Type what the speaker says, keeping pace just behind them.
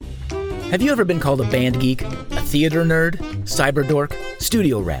Have you ever been called a band geek, a theater nerd, cyber dork,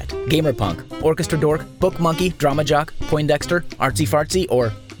 studio rat, gamer punk, orchestra dork, book monkey, drama jock, Poindexter, artsy fartsy,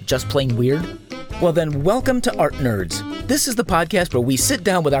 or just plain weird? Well then, welcome to Art Nerds. This is the podcast where we sit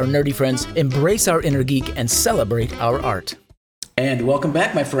down with our nerdy friends, embrace our inner geek, and celebrate our art. And welcome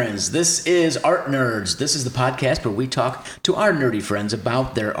back, my friends. This is Art Nerds. This is the podcast where we talk to our nerdy friends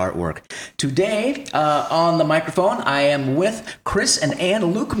about their artwork. Today, on the microphone, I am with Chris and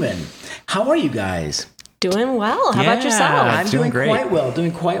Ann Lukeman. How are you guys? Doing well. How about yourself? I'm doing great.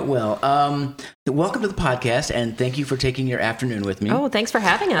 Doing quite well. Welcome to the podcast, and thank you for taking your afternoon with me. Oh, thanks for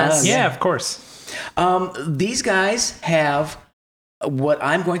having us. Yeah, of course. These guys have what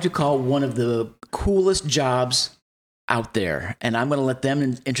I'm going to call one of the coolest jobs out there, and I'm going to let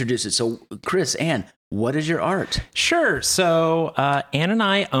them introduce it. So, Chris, Ann, what is your art? Sure. So, Ann and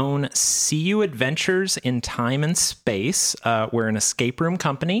I own CU Adventures in Time and Space. We're an escape room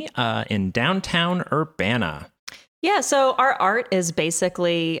company in downtown Urbana. Yeah, so our art is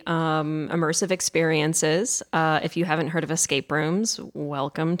basically immersive experiences. If you haven't heard of escape rooms,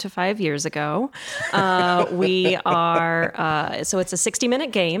 welcome to 5 years ago. We are, so it's a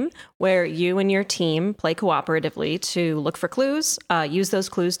 60-minute game where you and your team play cooperatively to look for clues, use those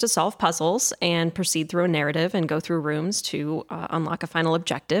clues to solve puzzles, and proceed through a narrative and go through rooms to unlock a final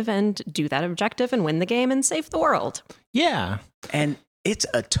objective and do that objective and win the game and save the world. Yeah. And it's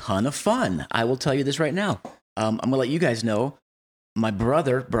a ton of fun. I will tell you this right now. I'm going to let you guys know, my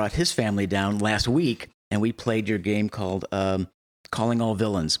brother brought his family down last week, and we played your game called Calling All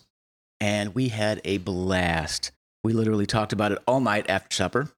Villains, and we had a blast. We literally talked about it all night after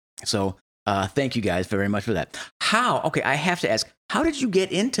supper, so thank you guys very much for that. Okay, I have to ask, how did you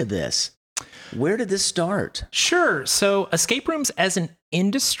get into this? Where did this start? Sure. So escape rooms as an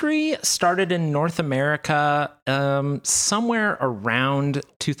industry started in North America somewhere around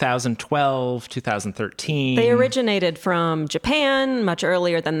 2012, 2013. They originated from Japan much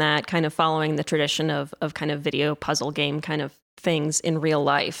earlier than that, kind of following the tradition of kind of video puzzle game kind of things in real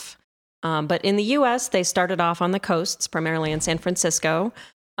life. But in the U.S., they started off on the coasts, primarily in San Francisco,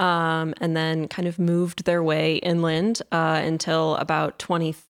 and then kind of moved their way inland until about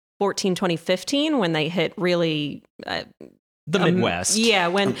 2014, 2015, when they hit really the Midwest. Yeah,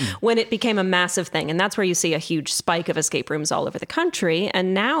 when it became a massive thing. And that's where you see a huge spike of escape rooms all over the country.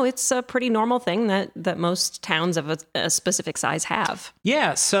 And now it's a pretty normal thing that most towns of a specific size have.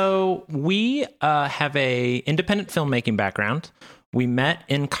 Yeah, so we have a independent filmmaking background. We met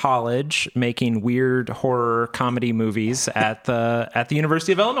in college making weird horror comedy movies at the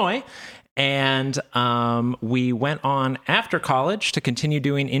University of Illinois. And we went on after college to continue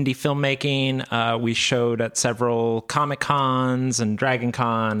doing indie filmmaking. We showed at several Comic Cons and Dragon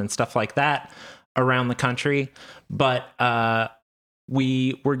Con and stuff like that around the country. But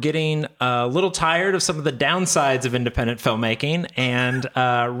we were getting a little tired of some of the downsides of independent filmmaking. And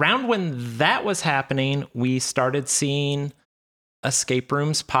around when that was happening, we started seeing escape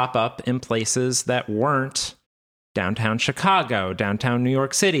rooms pop up in places that weren't downtown Chicago, downtown New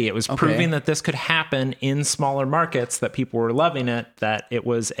York City. It was proving that this could happen in smaller markets, that people were loving it, that it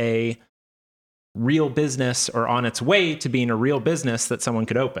was a real business or on its way to being a real business that someone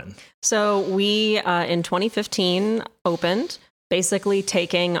could open. So we, in 2015, opened, basically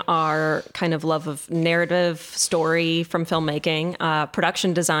taking our kind of love of narrative story from filmmaking,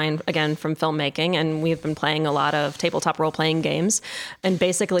 production design, again, from filmmaking, and we've been playing a lot of tabletop role-playing games. And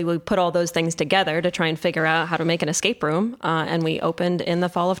basically, we put all those things together to try and figure out how to make an escape room, and we opened in the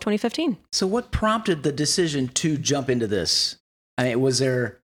fall of 2015. So what prompted the decision to jump into this? I mean, was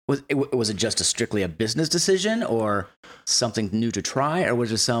it just strictly a business decision, or something new to try, or was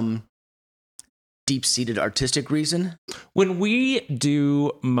there some deep-seated artistic reason? When we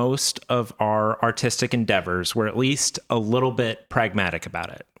do most of our artistic endeavors, we're at least a little bit pragmatic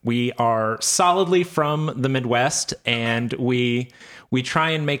about it. We are solidly from the Midwest, and we try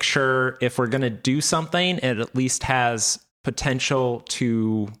and make sure if we're going to do something, it at least has potential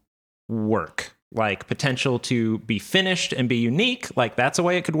to work. Like potential to be finished and be unique, like that's a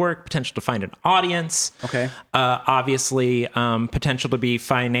way it could work. Potential to find an audience. Okay. Obviously, potential to be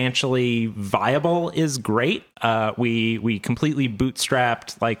financially viable is great. We completely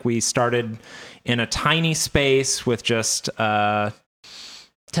bootstrapped. Like we started in a tiny space with just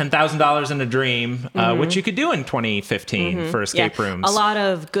 $10,000 in a dream, which you could do in 2015 for escape rooms. A lot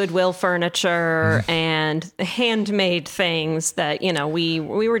of Goodwill furniture and handmade things that, we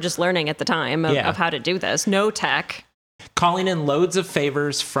were just learning at the time of how to do this. No tech. Calling in loads of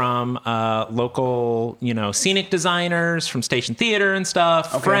favors from local, scenic designers, from Station Theater and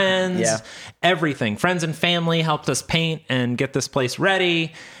stuff, friends, everything. Friends and family helped us paint and get this place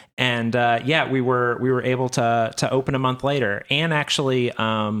ready. And we were able to open a month later, and actually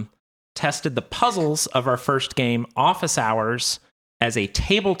tested the puzzles of our first game, Office Hours, as a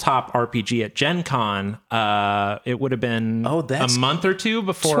tabletop RPG at Gen Con. It would have been a month or two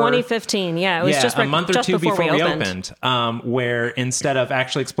before 2015. Yeah, it was just a month or just two before we opened. Where instead of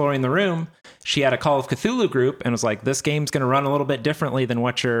actually exploring the room, she had a Call of Cthulhu group and was like, "This game's going to run a little bit differently than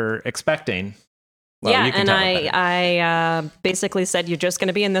what you're expecting." Well, yeah, and I basically said, you're just going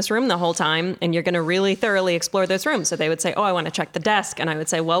to be in this room the whole time, and you're going to really thoroughly explore this room. So they would say, oh, I want to check the desk. And I would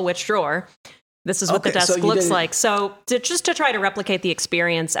say, well, which drawer? This is what the desk looks like. So just to try to replicate the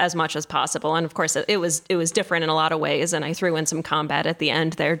experience as much as possible. And of course, it was different in a lot of ways. And I threw in some combat at the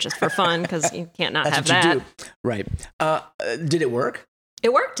end there just for fun, because you can't not have that. You do. Right. Did it work?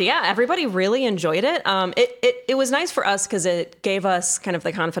 It worked, yeah. Everybody really enjoyed it. It was nice for us because it gave us kind of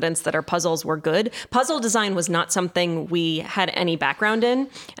the confidence that our puzzles were good. Puzzle design was not something we had any background in.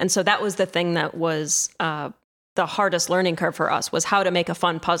 And so that was the thing that was the hardest learning curve for us, was how to make a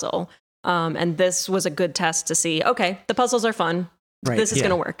fun puzzle. And this was a good test to see, okay, the puzzles are fun. Right. This is going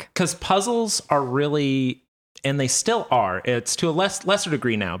to work. Because puzzles are really, and they still are, it's to a lesser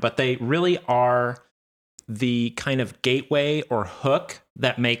degree now, but they really are the kind of gateway or hook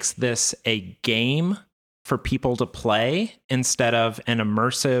that makes this a game for people to play instead of an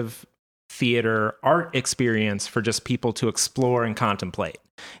immersive theater art experience for just people to explore and contemplate.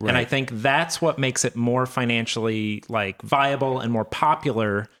 Right. And I think that's what makes it more financially viable and more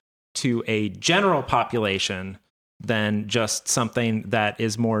popular to a general population than just something that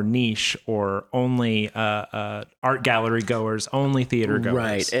is more niche or only art gallery goers, only theater goers.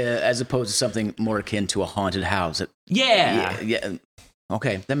 Right, as opposed to something more akin to a haunted house. Yeah.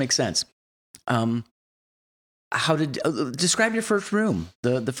 Okay, that makes sense. How did describe your first room,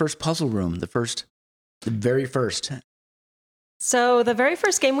 the first puzzle room, the very first? So the very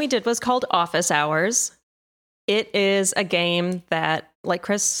first game we did was called Office Hours. It is a game that, like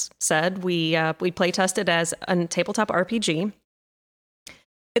Chris said, we play tested as a tabletop RPG.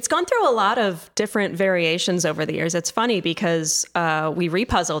 It's gone through a lot of different variations over the years. It's funny because we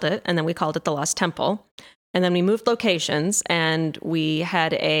repuzzled it, and then we called it The Lost Temple. And then we moved locations, and we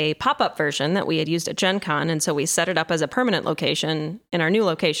had a pop-up version that we had used at Gen Con, and so we set it up as a permanent location in our new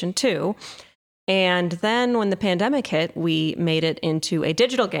location too. And then when the pandemic hit, we made it into a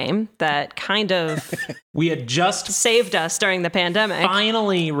digital game that kind of we had just saved us during the pandemic.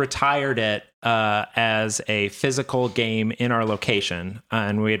 Finally retired it as a physical game in our location,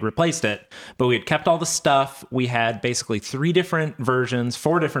 and we had replaced it, but we had kept all the stuff. We had basically 4 different versions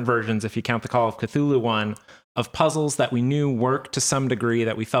if you count the Call of Cthulhu one, of puzzles that we knew worked to some degree,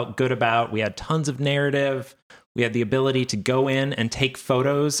 that we felt good about. We had tons of narrative. We had the ability to go in and take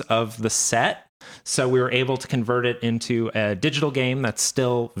photos of the set. So we were able to convert it into a digital game that's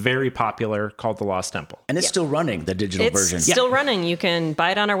still very popular called The Lost Temple. And it's still running, the digital version. It's still running. You can buy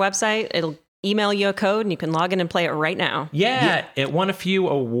it on our website. It'll email you a code, and you can log in and play it right now. Yeah. It won a few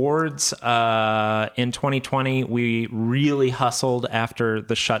awards in 2020. We really hustled after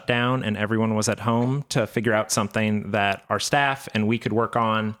the shutdown and everyone was at home to figure out something that our staff and we could work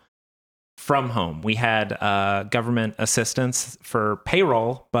on from home. We had government assistance for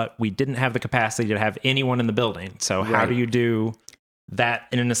payroll, but we didn't have the capacity to have anyone in the building. So how do you do that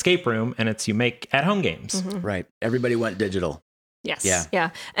in an escape room? And it's you make at-home games. Mm-hmm. Right. Everybody went digital. Yes.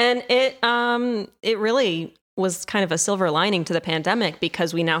 Yeah. And it really was kind of a silver lining to the pandemic,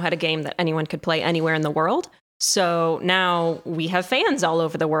 because we now had a game that anyone could play anywhere in the world. So now we have fans all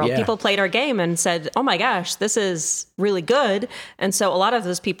over the world. Yeah. People played our game and said, oh my gosh, this is really good. And so a lot of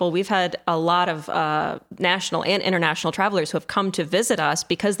those people, we've had a lot of national and international travelers who have come to visit us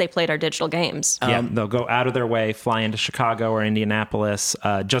because they played our digital games. They'll go out of their way, fly into Chicago or Indianapolis.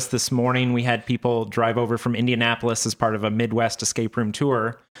 Just this morning, we had people drive over from Indianapolis as part of a Midwest escape room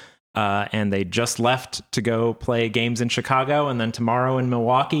tour. And they just left to go play games in Chicago, and then tomorrow in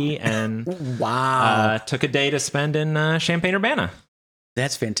Milwaukee, and took a day to spend in Champaign-Urbana.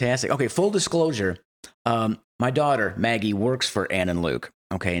 That's fantastic. Okay, full disclosure, my daughter Maggie works for Ann and Luke.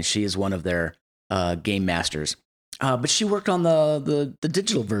 Okay, and she is one of their game masters, but she worked on the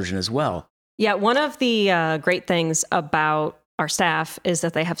digital version as well. Yeah, one of the great things about our staff is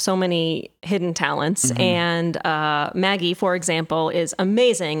that they have so many hidden talents. Mm-hmm. And Maggie, for example, is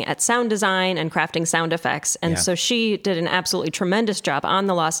amazing at sound design and crafting sound effects. And so she did an absolutely tremendous job on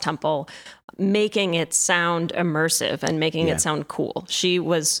The Lost Temple, making it sound immersive and making it sound cool. She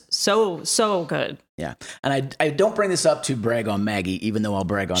was so good. Yeah. And I don't bring this up to brag on Maggie, even though I'll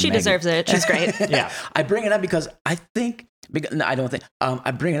brag on Maggie. She deserves it. She's great. Yeah. I bring it up because I bring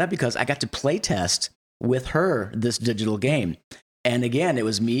it up because I got to play test with her this digital game. And again, it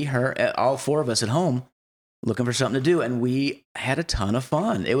was me, her, all four of us at home looking for something to do. And we had a ton of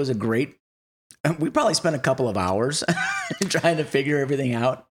fun. It was a great, we probably spent a couple of hours trying to figure everything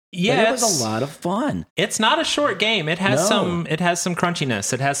out. Yeah, it was a lot of fun. It's not a short game. It has some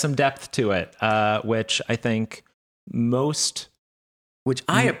crunchiness. It has some depth to it, which I think which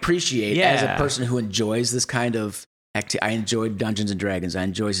I appreciate as a person who enjoys this kind of I enjoy Dungeons and Dragons. I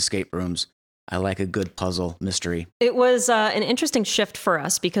enjoy escape rooms. I like a good puzzle mystery. It was an interesting shift for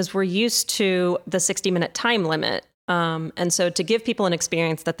us because we're used to the 60-minute time limit. And so to give people an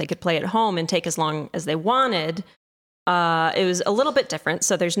experience that they could play at home and take as long as they wanted, it was a little bit different.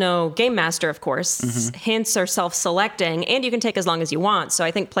 So there's no game master, of course. Mm-hmm. Hints are self-selecting, and you can take as long as you want. So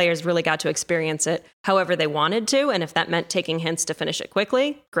I think players really got to experience it however they wanted to. And if that meant taking hints to finish it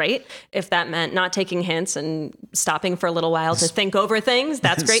quickly, great. If that meant not taking hints and stopping for a little while to think over things,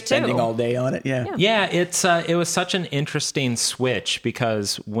 that's great too. Spending all day on it, yeah. Yeah, it was such an interesting switch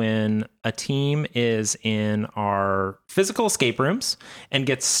because when a team is in our physical escape rooms and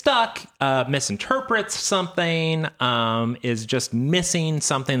gets stuck, misinterprets something, is just missing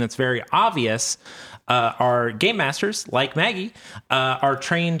something that's very obvious, our game masters, like Maggie, are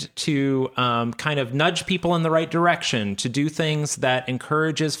trained to kind of nudge people in the right direction, to do things that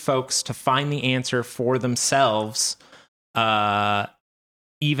encourages folks to find the answer for themselves,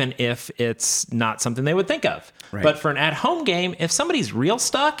 even if it's not something they would think of. Right. But for an at-home game, if somebody's real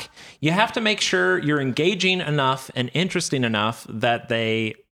stuck, you have to make sure you're engaging enough and interesting enough that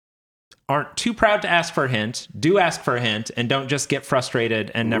they aren't too proud to ask for a hint, do ask for a hint, and don't just get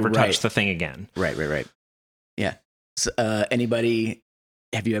frustrated and never touch the thing again. Right. Yeah. So,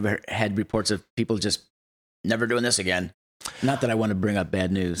 have you ever had reports of people just never doing this again? Not that I want to bring up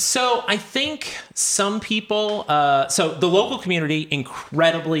bad news. So I think some people, so the local community,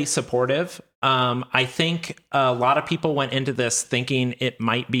 incredibly supportive. I think a lot of people went into this thinking it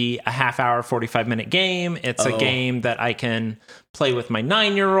might be a half hour, 45-minute game. It's a game that I can play with my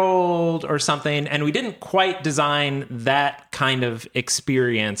 9-year-old or something. And we didn't quite design that kind of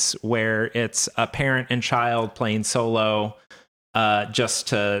experience where it's a parent and child playing solo just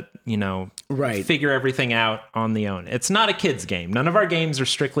to, figure everything out on the own. It's not a kid's game. None of our games are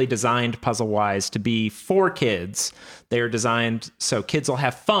strictly designed puzzle-wise to be for kids. They are designed so kids will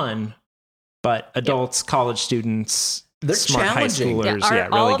have fun, but adults, college students, they're smart challenging. high schoolers, really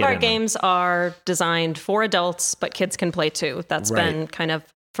all of our them. games are designed for adults, but kids can play too. That's been kind of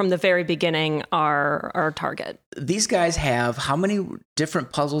from the very beginning our target. These guys have how many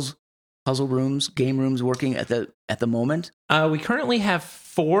different puzzle rooms, game rooms working at the moment? We currently have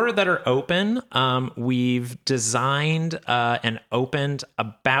 4 that are open. We've designed and opened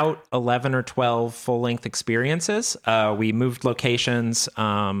about 11 or 12 full-length experiences. We moved locations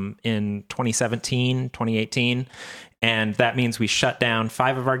in 2017, 2018, and that means we shut down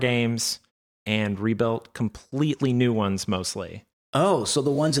 5 of our games and rebuilt completely new ones mostly. Oh, so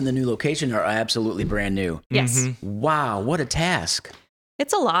the ones in the new location are absolutely brand new. Yes. Mm-hmm. Wow, what a task.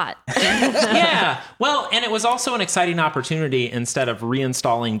 It's a lot. Yeah. Well, and it was also an exciting opportunity. Instead of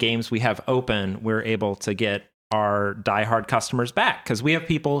reinstalling games we have open, we're able to get our diehard customers back because we have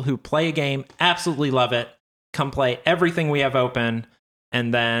people who play a game, absolutely love it, come play everything we have open,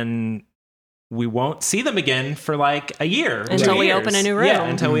 and then we won't see them again for like a year. Until we open a new room. Yeah,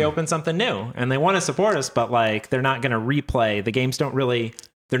 until we open something new. And they want to support us, but like they're not going to replay. The games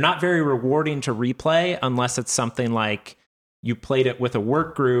they're not very rewarding to replay unless it's something like you played it with a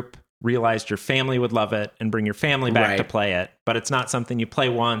work group, realized your family would love it, and bring your family back to play it. But it's not something you play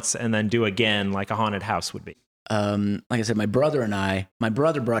once and then do again like a haunted house would be. Like I said, my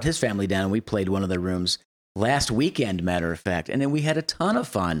brother brought his family down and we played one of the rooms last weekend, matter of fact. And then we had a ton of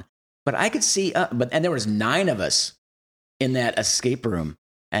fun. But I could see, and there was 9 of us in that escape room.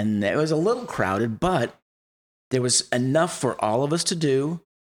 And it was a little crowded, but there was enough for all of us to do.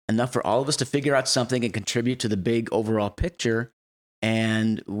 Enough for all of us to figure out something and contribute to the big overall picture.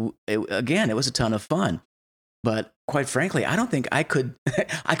 And it was a ton of fun. But quite frankly, I don't think I could,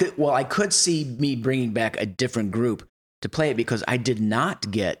 I could see me bringing back a different group to play it because I did not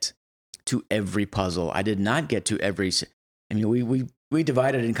get to every puzzle. I did not get to every, we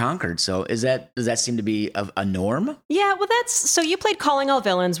divided and conquered. So does that seem to be a norm? Yeah, well, so you played Calling All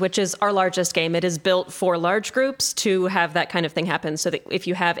Villains, which is our largest game. It is built for large groups to have that kind of thing happen. So that if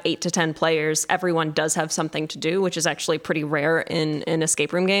you have 8 to 10 players, everyone does have something to do, which is actually pretty rare in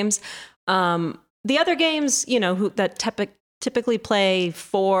escape room games. The other games, that typically play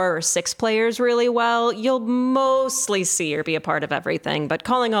 4 or 6 players really well, you'll mostly see or be a part of everything. But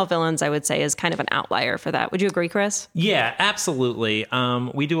calling all villains, I would say, is kind of an outlier for that. Would you agree, Chris? Yeah, absolutely.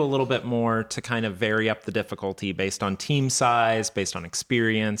 We do a little bit more to kind of vary up the difficulty based on team size, based on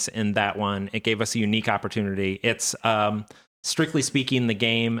experience. In that one, it gave us a unique opportunity. It's strictly speaking the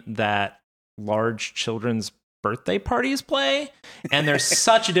game that large children's birthday parties play, and there's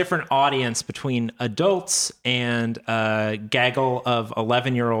such a different audience between adults and a gaggle of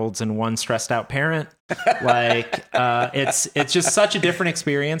 11-year-olds and one stressed out parent. Like it's just such a different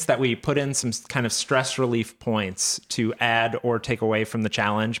experience that we put in some kind of stress relief points to add or take away from the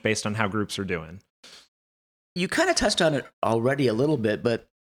challenge based on how groups are doing. You kind of touched on it already a little bit, but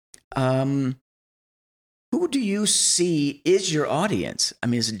who do you see is your audience? I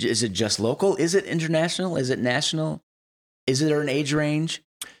mean, is it just local? Is it international? Is it national? Is there an age range?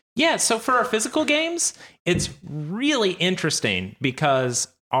 Yeah, so for our physical games, it's really interesting because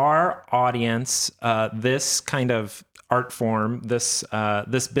our audience, this kind of art form, this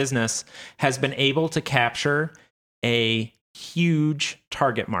business has been able to capture a huge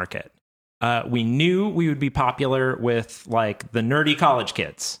target market. We knew we would be popular with like the nerdy college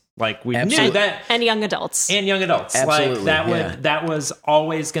kids. Like we knew that, and young adults, Absolutely. Like that was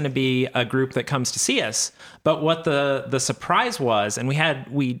always going to be a group that comes to see us. But what the surprise was, and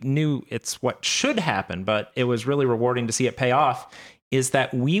we knew it's what should happen, but it was really rewarding to see it pay off, is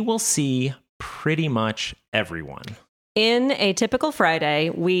that we will see pretty much everyone. In a typical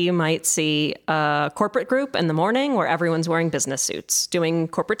Friday, we might see a corporate group in the morning where everyone's wearing business suits, doing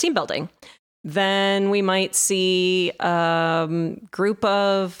corporate team building. Then we might see a group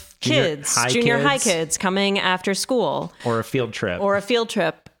of kids, junior high kids coming after school. Or a field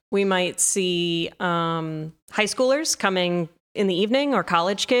trip. We might see high schoolers coming in the evening, or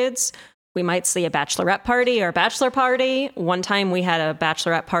college kids. We might see a bachelorette party or a bachelor party. One time we had a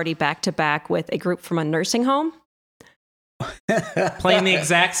bachelorette party back to back with a group from a nursing home. Playing the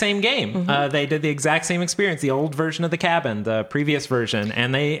exact same game. Mm-hmm. They did the exact same experience, the old version of the cabin, the previous version,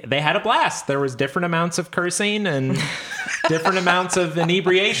 and they had a blast. There was different amounts of cursing and different amounts of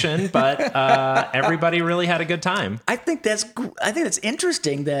inebriation, but everybody really had a good time. I think that's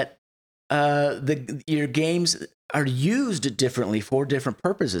interesting that your games are used differently for different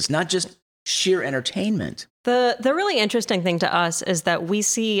purposes, not just sheer entertainment. The really interesting thing to us is that we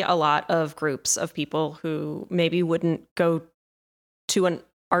see a lot of groups of people who maybe wouldn't go to an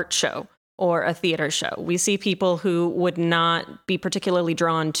art show or a theater show. We see people who would not be particularly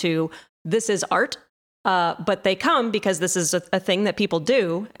drawn to this is art, but they come because this is a thing that people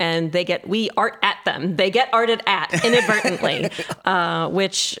do, and we art at them. They get arted at inadvertently,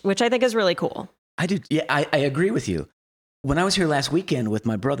 which I think is really cool. I do. Yeah, I agree with you. When I was here last weekend with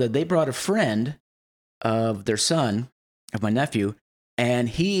my brother, they brought a friend of their son, of my nephew, and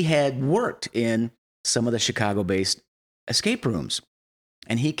he had worked in some of the Chicago-based escape rooms.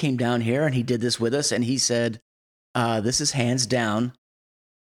 And he came down here and he did this with us, and he said, this is hands down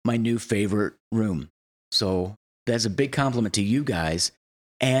my new favorite room. So that's a big compliment to you guys.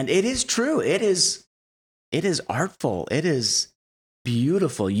 And it is true. It is artful. It is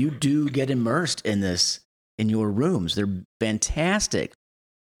beautiful. You do get immersed in this, in your rooms. They're fantastic.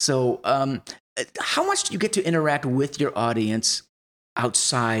 So how much do you get to interact with your audience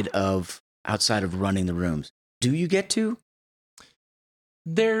outside of running the rooms? Do you get to?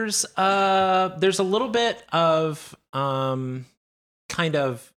 There's a little bit of kind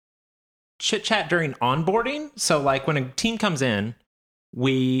of chit chat during onboarding. So like when a team comes in,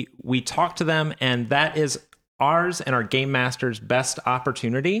 we talk to them, and that is ours and our game master's best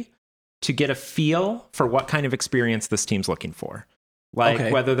opportunity to get a feel for what kind of experience this team's looking for.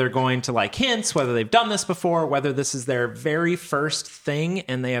 Like whether they're going to like hints, whether they've done this before, whether this is their very first thing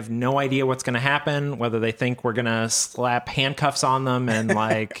and they have no idea what's going to happen, whether they think we're going to slap handcuffs on them and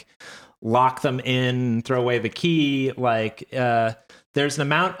like lock them in, throw away the key. Like there's an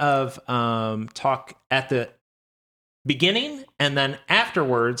amount of talk at the beginning, and then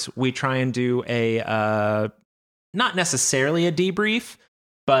afterwards we try and do a not necessarily a debrief,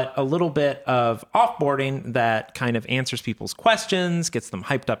 but a little bit of offboarding that kind of answers people's questions, gets them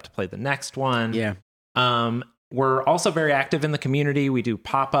hyped up to play the next one. Yeah. We're also very active in the community. We do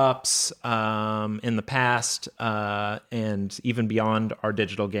pop-ups in the past, and even beyond our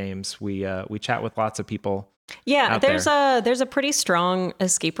digital games. We chat with lots of people. Yeah, there's a pretty strong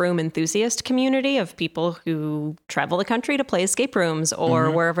escape room enthusiast community of people who travel the country to play escape rooms, or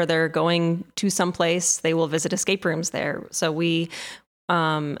wherever they're going to someplace, they will visit escape rooms there. So we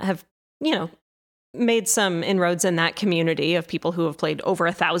have, made some inroads in that community of people who have played over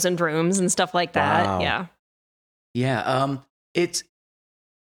 1,000 rooms and stuff like that. Wow. Yeah. Yeah. it's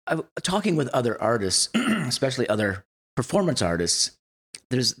talking with other artists, especially other performance artists.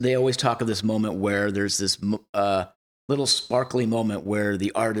 They always talk of this moment where there's this little sparkly moment where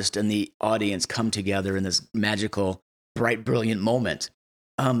the artist and the audience come together in this magical, bright, brilliant moment.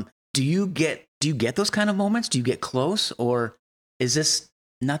 Do you get those kind of moments? Do you get close, or is this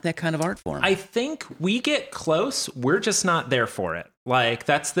not that kind of art form? I think we get close. We're just not there for it. Like,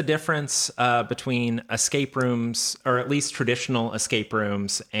 that's the difference between escape rooms, or at least traditional escape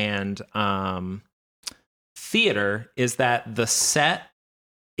rooms, and theater, is that the set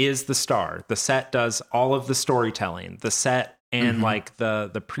is the star. The set does all of the storytelling. The set and like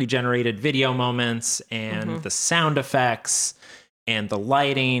the pre-generated video moments and the sound effects and the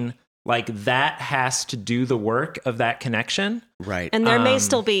lighting, like that has to do the work of that connection. Right. And there may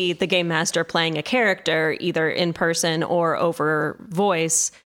still be the game master playing a character either in person or over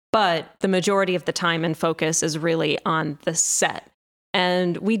voice, but the majority of the time and focus is really on the set.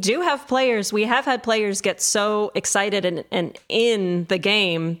 And we have had players get so excited and in the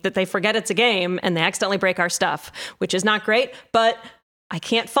game that they forget it's a game and they accidentally break our stuff, which is not great, but I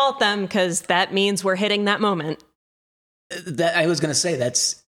can't fault them because that means we're hitting that moment. That I was going to say,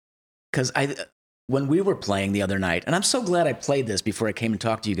 that's because when we were playing the other night, and I'm so glad I played this before I came and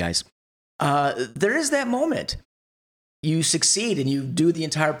talked to you guys, there is that moment. You succeed and you do the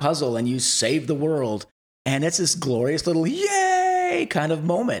entire puzzle and you save the world. And it's this glorious little yay kind of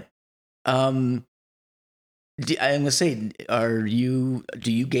moment. I'm going to say, do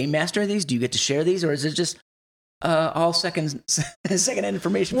you game master these? Do you get to share these? Or is it just all second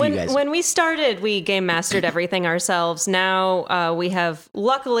information for you guys? When we started, we game mastered everything ourselves. Now we have,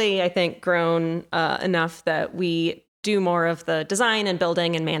 luckily, I think, grown enough that we do more of the design and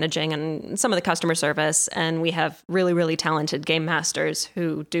building and managing and some of the customer service. And we have really, really talented game masters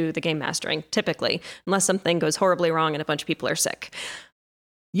who do the game mastering typically, unless something goes horribly wrong and a bunch of people are sick.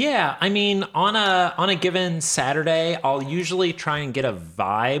 Yeah, I mean, on a given Saturday, I'll usually try and get a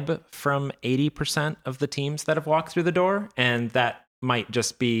vibe from 80% of the teams that have walked through the door. And that might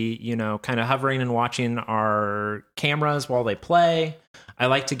just be, kind of hovering and watching our cameras while they play. I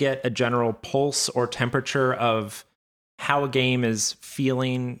like to get a general pulse or temperature of how a game is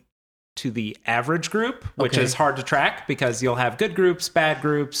feeling to the average group, which is hard to track because you'll have good groups, bad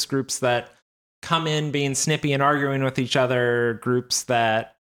groups, groups that come in being snippy and arguing with each other, groups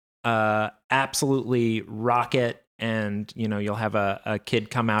that absolutely rock it, and you'll have a kid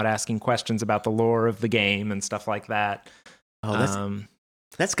come out asking questions about the lore of the game and stuff like that.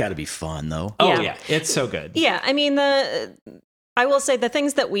 That's got to be fun, though. Oh yeah, it's so good. Yeah, I mean, I will say the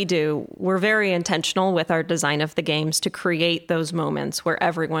things that we do, we're very intentional with our design of the games to create those moments where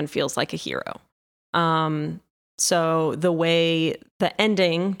everyone feels like a hero. So the way the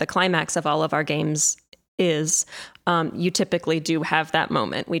ending, the climax of all of our games is, you typically do have that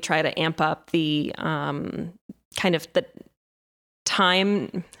moment. We try to amp up the kind of the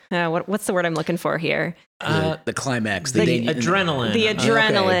time. What's the word I'm looking for here? The climax, the adrenaline. The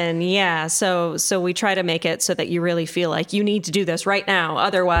adrenaline, yeah. So we try to make it so that you really feel like you need to do this right now,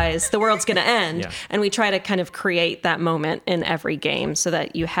 otherwise the world's going to end. Yeah. And we try to kind of create that moment in every game so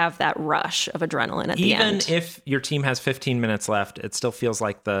that you have that rush of adrenaline at the end. Even if your team has 15 minutes left, it still feels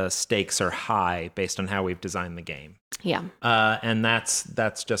like the stakes are high based on how we've designed the game. Yeah. And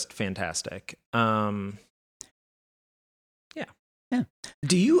that's just fantastic. Yeah.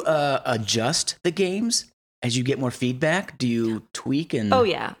 Do you adjust the games as you get more feedback? Do you tweak and? Oh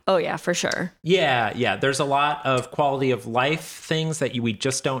yeah, for sure. Yeah. There's a lot of quality of life things that we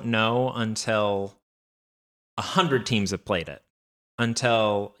just don't know until 100 teams have played it.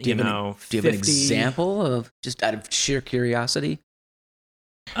 Until do you have 50... Do you have an example of, just out of sheer curiosity?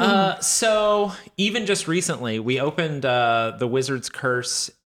 So even just recently, we opened the Wizard's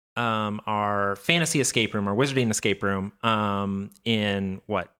Curse, our fantasy escape room, our wizarding escape room, in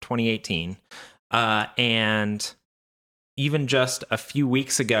 2018. And even just a few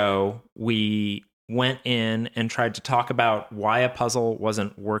weeks ago, we went in and tried to talk about why a puzzle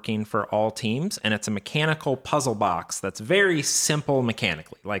wasn't working for all teams. And it's a mechanical puzzle box that's very simple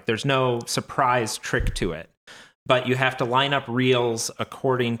mechanically. Like, there's no surprise trick to it, but you have to line up reels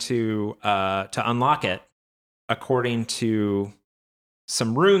according to unlock it, according to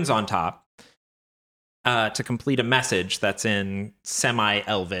some runes on top, to complete a message that's in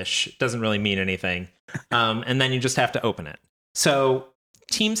semi-elvish. It doesn't really mean anything. And then you just have to open it. So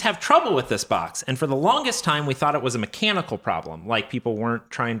teams have trouble with this box. And for the longest time, we thought it was a mechanical problem. Like, people weren't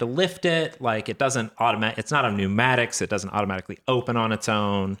trying to lift it. Like, it's not a pneumatics. It doesn't automatically open on its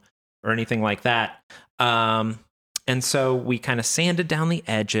own or anything like that. And so we kind of sanded down the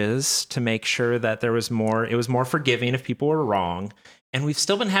edges to make sure that it was more forgiving if people were wrong. And we've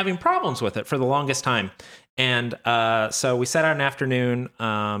still been having problems with it for the longest time. And so we set out an afternoon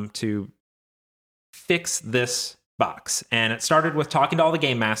to fix this box. And it started with talking to all the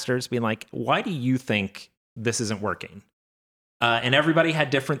game masters, being like, why do you think this isn't working? And everybody had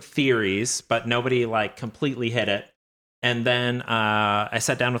different theories, but nobody like completely hit it. And then I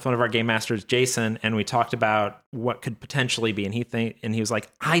sat down with one of our game masters, Jason, and we talked about what could potentially be. And he was like,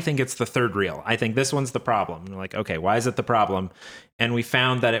 I think it's the third reel. I think this one's the problem. And we're like, okay, why is it the problem? And we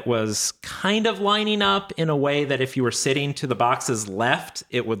found that it was kind of lining up in a way that if you were sitting to the box's left,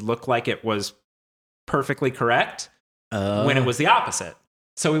 it would look like it was perfectly correct when it was the opposite.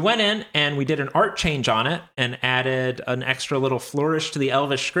 So we went in and we did an art change on it and added an extra little flourish to the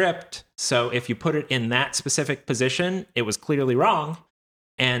Elvish script. So if you put it in that specific position, it was clearly wrong.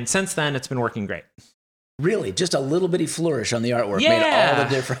 And since then, it's been working great. Really? Just a little bitty flourish on the artwork Yeah. made all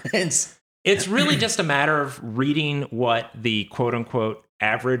the difference. It's really just a matter of reading what the quote unquote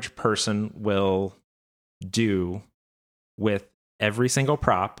average person will do with every single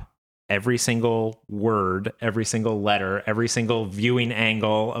prop, every single word, every single letter, every single viewing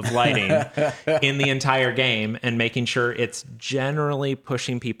angle of lighting in the entire game, and making sure it's generally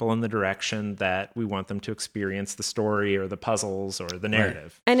pushing people in the direction that we want them to experience the story or the puzzles or the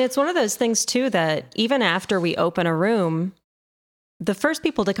narrative. And it's one of those things, too, that even after we open a room, the first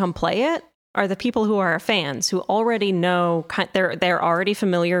people to come play it are the people who are fans, who already know, they're already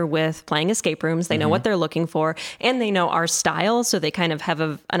familiar with playing escape rooms. They know what they're looking for, and they know our style, so they kind of have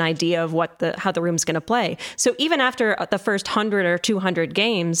an idea of how the room's going to play. So even after the first 100 or 200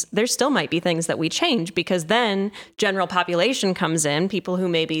 games, there still might be things that we change, because then general population comes in, people who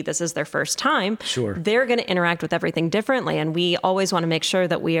maybe this is their first time. Sure. They're going to interact with everything differently, and we always want to make sure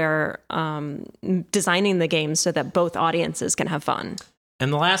that we are designing the games so that both audiences can have fun.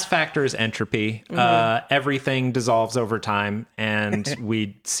 And the last factor is entropy. Everything dissolves over time, and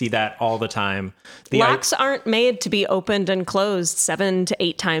we see that all the time. Locks aren't made to be opened and closed 7 to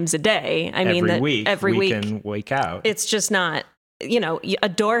 8 times a day. Every week can wake out. It's just not, a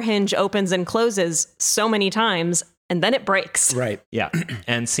door hinge opens and closes so many times, and then it breaks. Right. Yeah.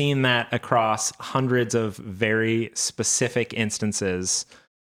 And seeing that across hundreds of very specific instances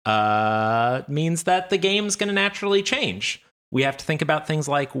means that the game's going to naturally change. We have to think about things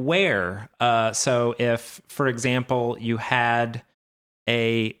like where. So if, for example, you had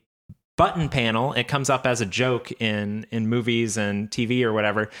a button panel, it comes up as a joke in movies and TV or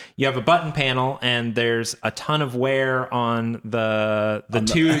whatever. You have a button panel and there's a ton of wear on the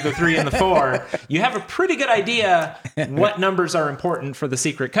 2, the 3, and the 4. You have a pretty good idea what numbers are important for the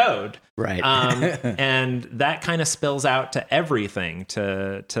secret code. Right. And that kind of spills out to everything,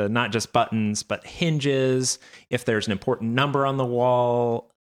 to not just buttons, but hinges. If there's an important number on the wall,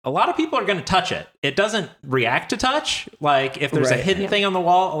 a lot of people are going to touch it. It doesn't react to touch. Like if there's a hidden thing on the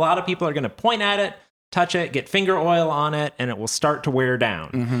wall, a lot of people are going to point at it, touch it, get finger oil on it, and it will start to wear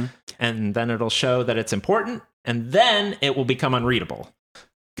down. And then it'll show that it's important, and then it will become unreadable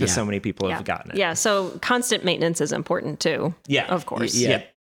because so many people have gotten it. Yeah, so constant maintenance is important too. Yeah. Of course. Yeah.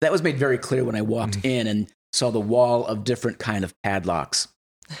 That was made very clear when I walked in and saw the wall of different kind of padlocks.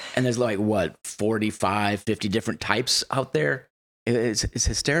 And there's 45, 50 different types out there. It's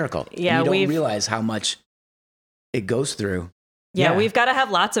hysterical. Yeah, and you don't realize how much it goes through. Yeah, we've got to have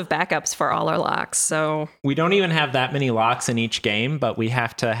lots of backups for all our locks. So we don't even have that many locks in each game, but we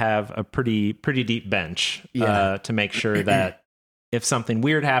have to have a pretty deep bench to make sure that if something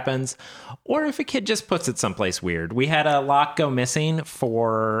weird happens, or if a kid just puts it someplace weird. We had a lock go missing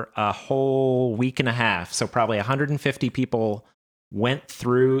for a whole week and a half. So probably 150 people went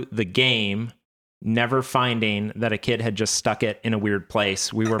through the game never finding that a kid had just stuck it in a weird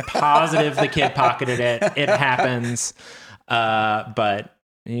place. We were positive the kid pocketed it. It happens. But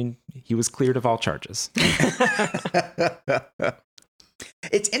he was cleared of all charges.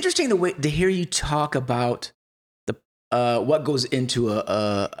 It's interesting to hear you talk about what goes into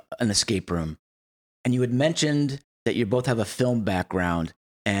an escape room. And you had mentioned that you both have a film background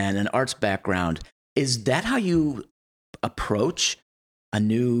and an arts background. Is that how you approach a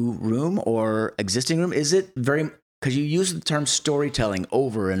new room or existing room? Is it because you use the term storytelling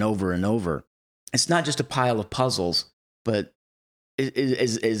over and over and over. It's not just a pile of puzzles, but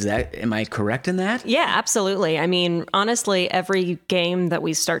is that, am I correct in that? Yeah, absolutely. I mean, honestly, every game that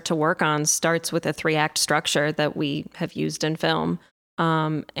we start to work on starts with a 3-act structure that we have used in film.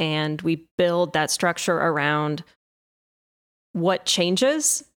 And we build that structure around what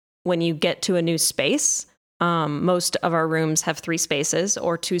changes when you get to a new space. Most of our rooms have 3 spaces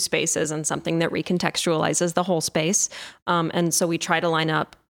or 2 spaces and something that recontextualizes the whole space. And so we try to line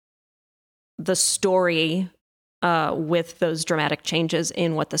up the story with those dramatic changes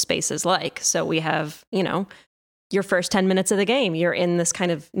in what the space is like. So we have, your first 10 minutes of the game, you're in this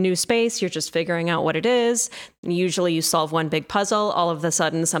kind of new space. You're just figuring out what it is. Usually you solve one big puzzle. All of a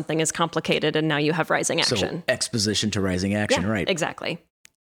sudden something is complicated and now you have rising action. So exposition to rising action, right? Exactly.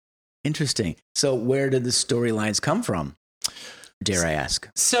 Interesting. So where did the storylines come from? Dare I ask?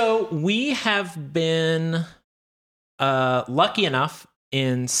 So we have been lucky enough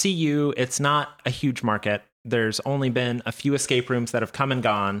in CU. It's not a huge market. There's only been a few escape rooms that have come and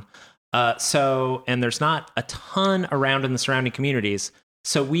gone. And there's not a ton around in the surrounding communities.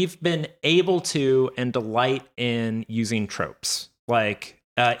 So we've been able to and delight in using tropes. Like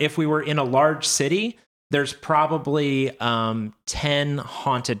if we were in a large city, there's probably 10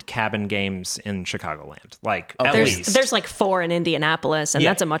 haunted cabin games in Chicagoland. Like at least. There's like 4 in Indianapolis, and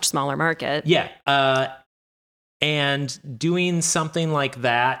that's a much smaller market. Yeah. And doing something like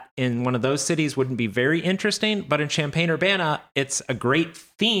that in one of those cities wouldn't be very interesting. But in Champaign-Urbana, it's a great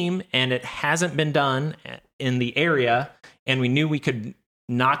theme, and it hasn't been done in the area. And we knew we could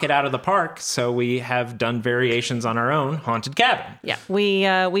knock it out of the park, so we have done variations on our own haunted cabin. Yeah,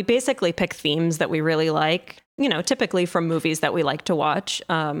 we basically pick themes that we really like. Typically from movies that we like to watch.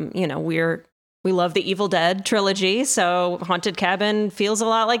 We love the Evil Dead trilogy, so Haunted Cabin feels a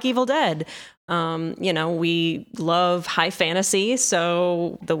lot like Evil Dead. We love high fantasy,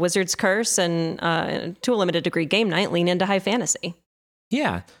 so The Wizard's Curse and to a limited degree Game Night lean into high fantasy.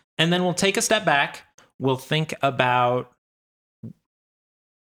 Yeah, and then we'll take a step back. We'll think about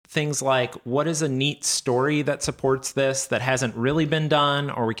things like, what is a neat story that supports this that hasn't really been done,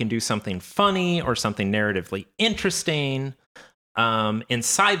 or we can do something funny or something narratively interesting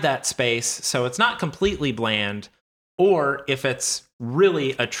inside that space, so it's not completely bland. Or if it's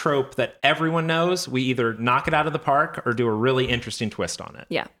really a trope that everyone knows, we either knock it out of the park or do a really interesting twist on it.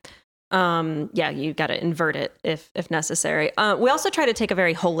 Yeah. You got to invert it if necessary. We also try to take a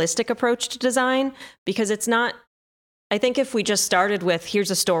very holistic approach to design, because it's not, I think if we just started with,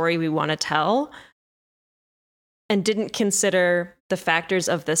 here's a story we want to tell, and didn't consider the factors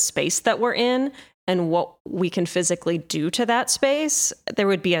of the space that we're in and what we can physically do to that space, there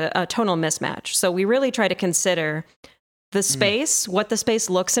would be a tonal mismatch. So we really try to consider the space, what the space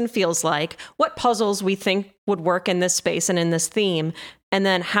looks and feels like, what puzzles we think would work in this space and in this theme, and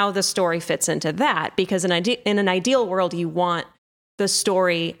then how the story fits into that. Because in an ideal world, you want the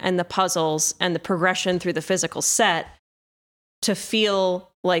story and the puzzles and the progression through the physical set to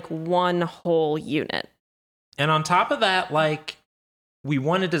feel like one whole unit. And on top of that, we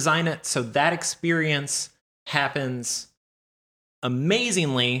want to design it so that experience happens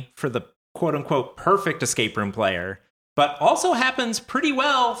amazingly for the quote unquote perfect escape room player, but also happens pretty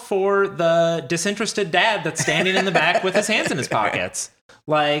well for the disinterested dad that's standing in the back with his hands in his pockets.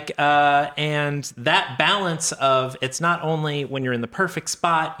 And that balance of, it's not only when you're in the perfect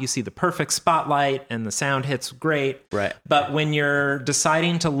spot, you see the perfect spotlight and the sound hits great, right? But when you're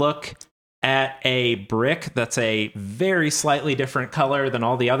deciding to look at a brick that's a very slightly different color than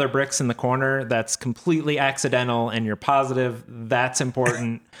all the other bricks in the corner, that's completely accidental, and you're positive that's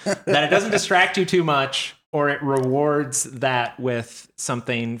important, that it doesn't distract you too much, or it rewards that with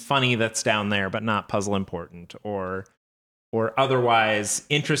something funny that's down there but not puzzle important, or otherwise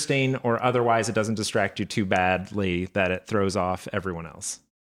interesting, or otherwise it doesn't distract you too badly that it throws off everyone else.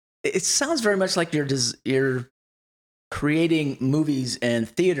 It sounds very much like you're creating movies and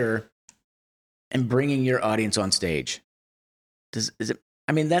theater and bringing your audience on stage. Is it?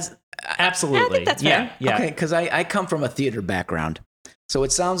 I mean, that's absolutely. I think that's fair. Yeah. Okay, because I come from a theater background, so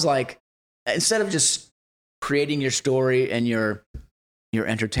it sounds like instead of just creating your story and your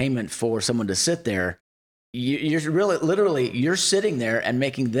entertainment for someone to sit there, you're really literally you're sitting there and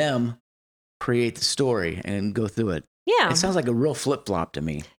making them create the story and go through it. Yeah, it sounds like a real flip flop to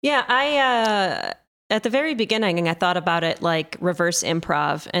me. Yeah, I at the very beginning, I thought about it like reverse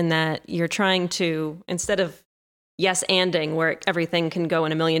improv, and that you're trying to, instead of yes-anding, where everything can go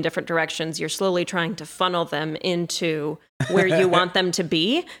in a million different directions, you're slowly trying to funnel them into where you want them to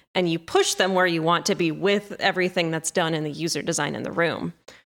be, and you push them where you want to be with everything that's done in the user design in the room.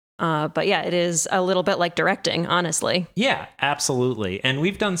 But yeah, it is a little bit like directing, honestly. Yeah, absolutely. And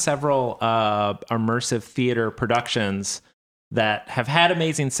we've done several immersive theater productions that have had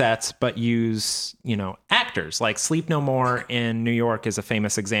amazing sets, but use, actors. Like Sleep No More in New York is a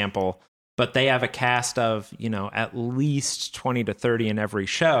famous example, but they have a cast of, at least 20 to 30 in every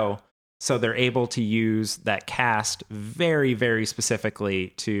show. So they're able to use that cast very, very specifically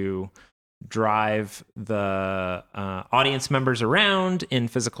to drive the audience members around in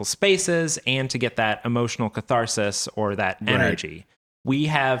physical spaces and to get that emotional catharsis or that energy. Right. We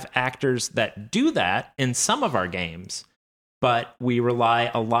have actors that do that in some of our games, but we rely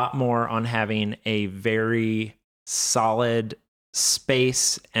a lot more on having a very solid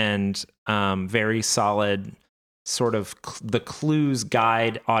space and very solid sort of the clues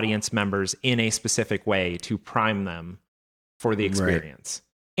guide audience members in a specific way to prime them for the experience.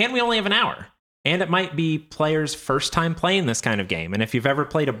 Right. And we only have an hour. And it might be players' first time playing this kind of game. And if you've ever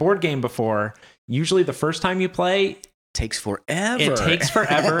played a board game before, usually the first time you play takes forever. It takes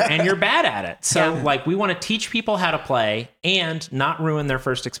forever and you're bad at it. So like we want to teach people how to play and not ruin their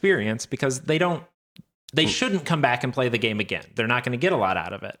first experience because they shouldn't come back and play the game again. They're not going to get a lot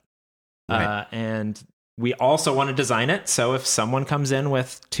out of it. Right. And we also want to design it so if someone comes in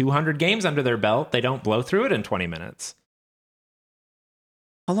with 200 games under their belt, they don't blow through it in 20 minutes.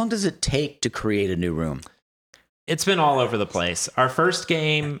 How long does it take to create a new room? It's been all over the place. Our first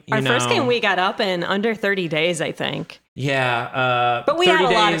game, first game we got up in under 30 days, I think. Yeah. But we had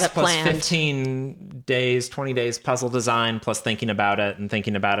a lot of it plus planned. 15 days, 20 days puzzle design, plus thinking about it and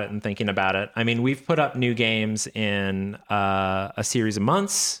thinking about it and thinking about it. I mean, we've put up new games in a series of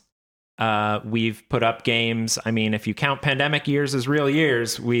months. We've put up games. I mean, if you count pandemic years as real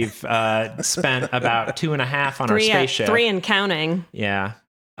years, we've spent about 2.5 on our spaceship. 3 and counting. Yeah.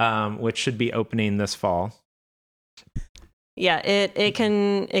 Which should be opening this fall. Yeah, it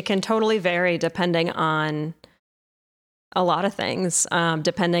can totally vary depending on a lot of things,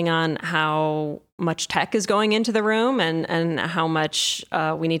 depending on how much tech is going into the room and how much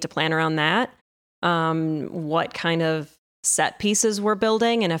we need to plan around that, what kind of set pieces we're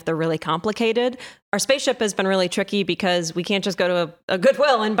building, and if they're really complicated. Our spaceship has been really tricky because we can't just go to a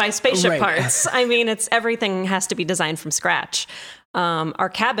Goodwill and buy spaceship parts. I mean, everything has to be designed from scratch. Our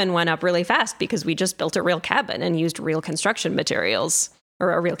cabin went up really fast because we just built a real cabin and used real construction materials,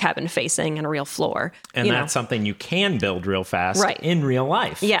 or a real cabin facing and a real floor. And that's something you can build real fast in real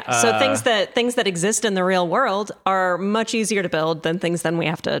life. Yeah. So things that exist in the real world are much easier to build than things we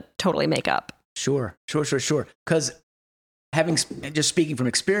have to totally make up. Sure. Because just speaking from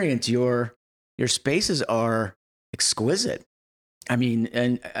experience, your spaces are exquisite. I mean,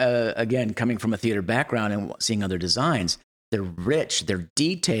 and again, coming from a theater background and seeing other designs, they're rich, they're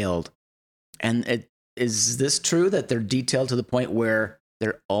detailed. And is this true that they're detailed to the point where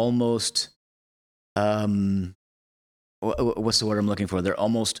they're almost, what's the word I'm looking for? They're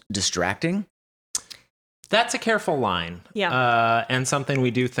almost distracting? That's a careful line. Yeah. And something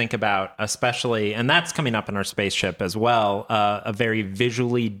we do think about, especially, and that's coming up in our spaceship as well, a very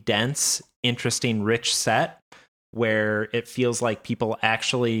visually dense, interesting, rich set where it feels like people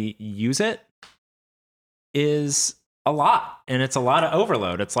actually use it is a lot. And it's a lot of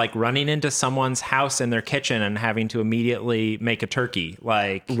overload. It's like running into someone's house in their kitchen and having to immediately make a turkey.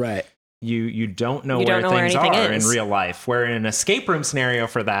 Like, right. You don't know where things are in real life. Where in an escape room scenario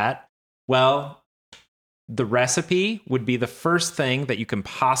for that, well, the recipe would be the first thing that you can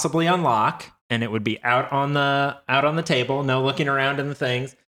possibly unlock, and it would be out on the table, no looking around in the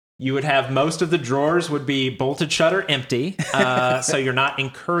things. You would have most of the drawers would be bolted shut or empty, so you're not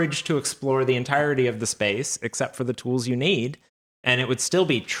encouraged to explore the entirety of the space except for the tools you need. And it would still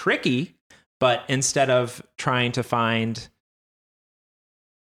be tricky, but instead of trying to find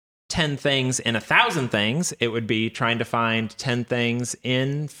 10 things in 1,000 things, it would be trying to find 10 things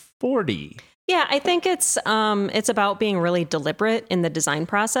in 40. Yeah, I think it's about being really deliberate in the design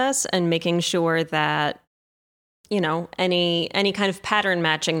process and making sure that, any kind of pattern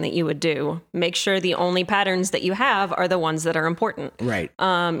matching that you would do, make sure the only patterns that you have are the ones that are important. Right.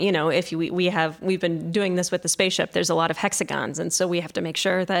 If we've been doing this with the spaceship, there's a lot of hexagons, and so we have to make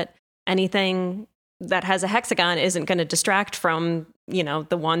sure that anything that has a hexagon isn't going to distract from,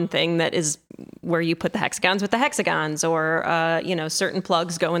 the one thing that is where you put the hexagons with the hexagons, or, certain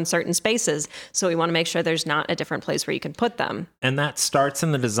plugs go in certain spaces. So we want to make sure there's not a different place where you can put them. And that starts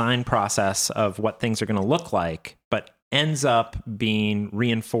in the design process of what things are going to look like, but ends up being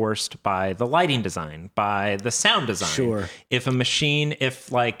reinforced by the lighting design, by the sound design. Sure. If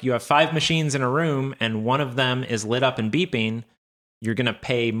you have 5 machines in a room and one of them is lit up and beeping, you're going to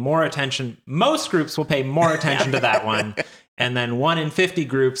pay more attention. Most groups will pay more attention to that one. And then 1 in 50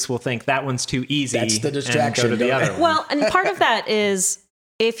 groups will think that one's too easy. That's the distraction. And go to the other one. Well, and part of that is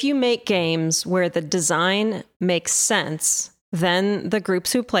if you make games where the design makes sense, then the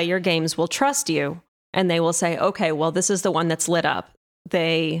groups who play your games will trust you. And they will say, okay, well, this is the one that's lit up.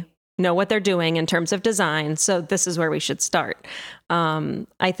 They know what they're doing in terms of design, so this is where we should start.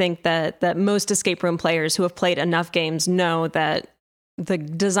 I think that most escape room players who have played enough games know that the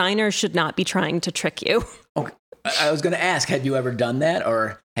designer should not be trying to trick you. Okay. I was going to ask, have you ever done that,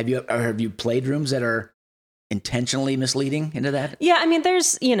 or have you played rooms that are intentionally misleading into that? Yeah, I mean,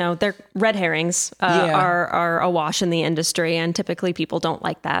 there's, they're red herrings are awash in the industry, and typically people don't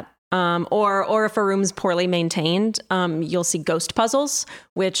like that. Or if a room's poorly maintained, you'll see ghost puzzles,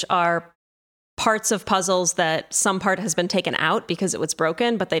 which are parts of puzzles that some part has been taken out because it was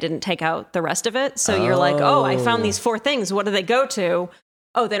broken, but they didn't take out the rest of it. So you're like, oh, I found these 4 things. What do they go to?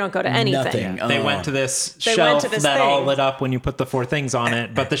 Oh, they don't go to anything. Yeah. They went to this shelf that all lit up when you put the 4 things on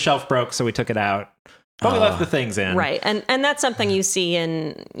it, but the shelf broke, so we took it out. But we left the things in. Right. And that's something you see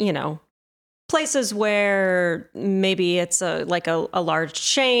in, places where maybe it's a large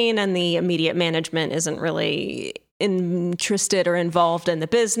chain and the immediate management isn't really interested or involved in the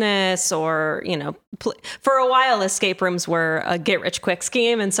business, or, for a while, escape rooms were a get-rich-quick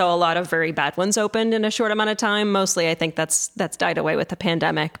scheme, and so a lot of very bad ones opened in a short amount of time. Mostly, I think that's died away with the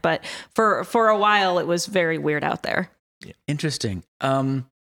pandemic, but for a while, it was very weird out there. Interesting. Do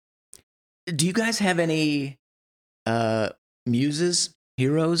you guys have any muses,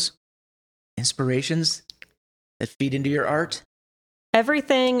 heroes, inspirations that feed into your art?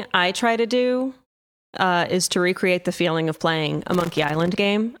 Everything I try to do is to recreate the feeling of playing a Monkey Island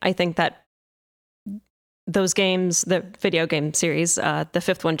game. I think that those games, the video game series, the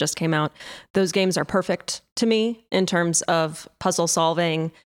 5th one just came out, those games are perfect to me in terms of puzzle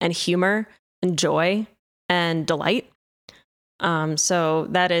solving and humor and joy and delight. So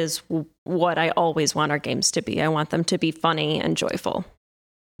that is what I always want our games to be. I want them to be funny and joyful.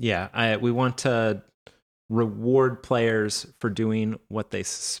 Yeah, we want to reward players for doing what they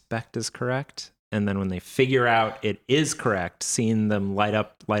suspect is correct, and then when they figure out it is correct, seeing them light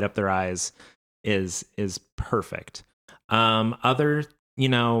up their eyes is perfect. Other,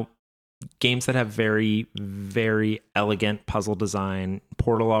 games that have very, very elegant puzzle design,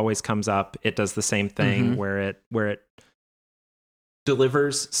 Portal always comes up. It does the same thing where it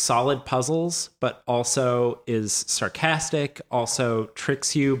delivers solid puzzles, but also is sarcastic, also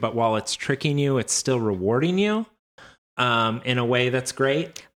tricks you, but while it's tricking you, it's still rewarding you in a way that's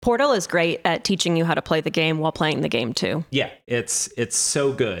great. Portal is great at teaching you how to play the game while playing the game too. Yeah, it's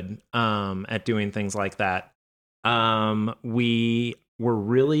so good at doing things like that. We were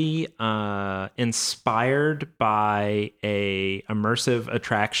really inspired by a immersive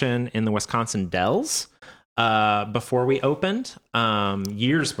attraction in the Wisconsin Dells before we opened,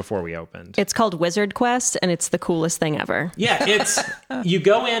 years before we opened. It's called Wizard Quest, and it's the coolest thing ever. Yeah, you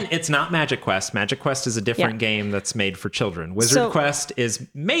go in, it's not Magic Quest. Magic Quest is a different game that's made for children. Wizard Quest is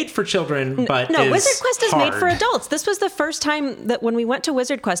made for children, but Wizard Quest is made for adults. This was the first time that when we went to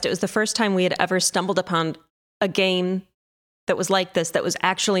Wizard Quest, it was the first time we had ever stumbled upon a game that was like this, that was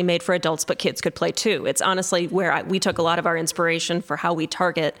actually made for adults, but kids could play too. It's honestly where we took a lot of our inspiration for how we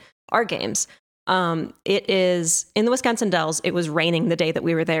target our games. It is in the Wisconsin Dells. It was raining the day that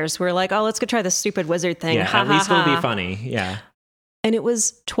we were there. So we were like, oh, let's go try this stupid wizard thing. Yeah, at least it'll be funny. Yeah. And it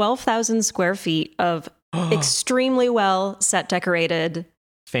was 12,000 square feet of extremely well set decorated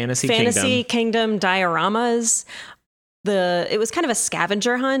Fantasy Kingdom dioramas. It was kind of a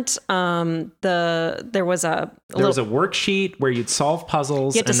scavenger hunt. There was a worksheet where you'd solve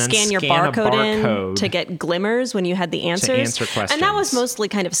puzzles. You had to scan your barcode in to get glimmers when you had the answers. To answer questions. And that was mostly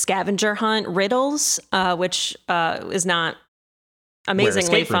kind of scavenger hunt riddles, which is not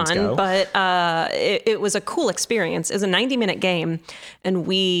amazingly fun, but it was a cool experience. It was a 90-minute game, and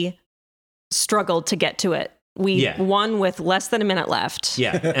we struggled to get to it. We won with less than a minute left.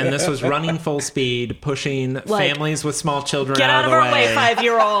 Yeah, and this was running full speed, pushing families with small children out of our the way. Get out of our way,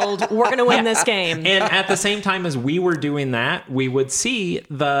 5-year-old. We're going to win this game. And at the same time as we were doing that, we would see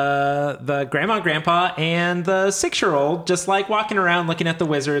the grandma and grandpa and the 6-year-old just like walking around, looking at the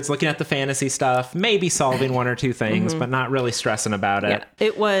wizards, looking at the fantasy stuff, maybe solving 1 or 2 things, but not really stressing about it. Yeah.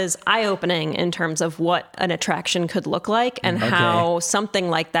 It was eye-opening in terms of what an attraction could look like and how something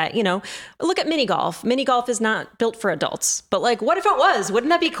like that, look at mini golf. Mini golf is not built for adults, but what if it was? Wouldn't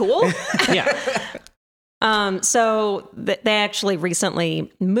that be cool? Yeah. So they actually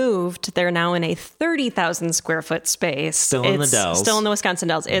recently moved. They're now in a 30,000 square foot space. Still in the Dells. Still in the Wisconsin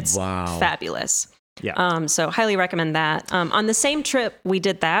Dells. It's fabulous. Yeah. So highly recommend that. On the same trip we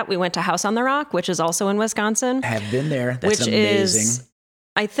did that, we went to House on the Rock, which is also in Wisconsin. I have been there. That's which amazing. Is,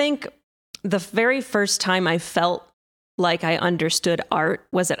 I think the very first time I felt like I understood art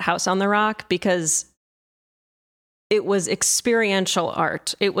was at House on the Rock, because it was experiential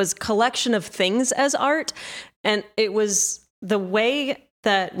art. It was collection of things as art. And it was the way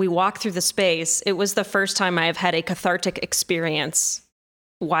that we walked through the space. It was the first time I've had a cathartic experience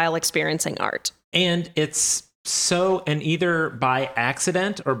while experiencing art. And it's and either by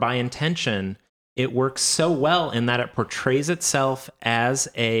accident or by intention, it works so well in that it portrays itself as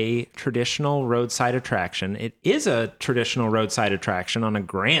a traditional roadside attraction. It is a traditional roadside attraction on a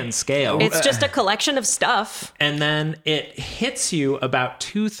grand scale. It's just a collection of stuff. And then it hits you about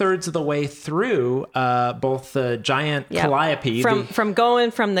 2/3 of the way through both the giant calliope. From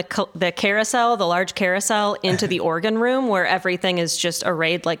going from the carousel, the large carousel, into the organ room where everything is just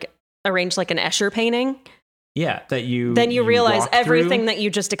arranged like an Escher painting. Yeah, then you realize everything through. that you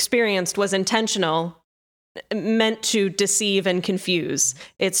just experienced was intentional, meant to deceive and confuse.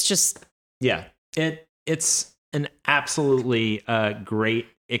 It's just it's an absolutely great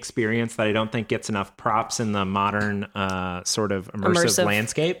experience that I don't think gets enough props in the modern sort of immersive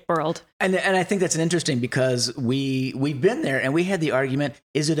landscape world. And I think that's interesting because we've been there and we had the argument: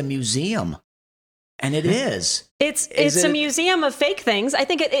 is it a museum? And it is. It's a museum of fake things. I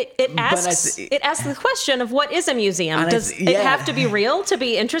think it asks the question of what is a museum? Does it have to be real to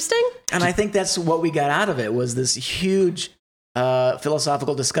be interesting? And I think that's what we got out of it was this huge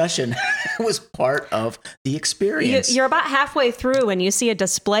philosophical discussion. Was part of the experience. You're about halfway through and you see a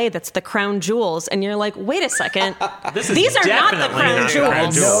display that's the crown jewels and you're like, wait a second, these are not the crown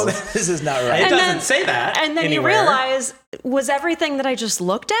jewels. No, this is not right. It doesn't say that. And then anywhere. You realize, was everything that I just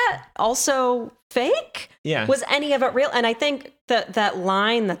looked at also fake? Yeah. Was any of it real? And I think that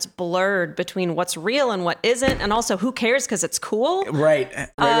line that's blurred between what's real and what isn't, and also who cares because it's cool. Right.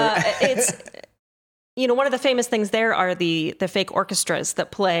 It's... one of the famous things there are the fake orchestras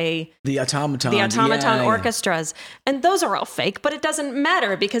that play the automaton orchestras, and those are all fake. But it doesn't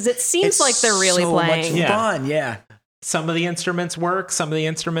matter because it seems like they're really playing. Much fun, yeah. Some of the instruments work, some of the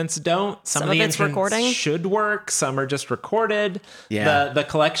instruments don't. Some of the instruments recording should work, some are just recorded. Yeah. The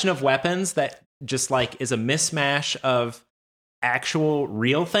collection of weapons that just like is a mismatch of actual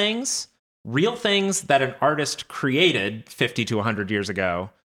real things that an artist created 50 to 100 years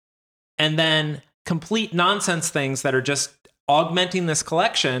ago, and then complete nonsense things that are just augmenting this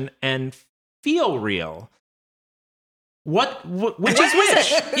collection and feel real. Which is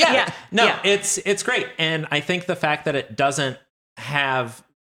which? Yeah. No, yeah. It's great. And I think the fact that it doesn't have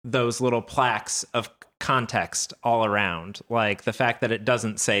those little plaques of context all around, like the fact that it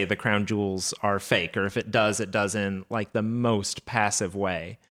doesn't say the crown jewels are fake, or if it does in like the most passive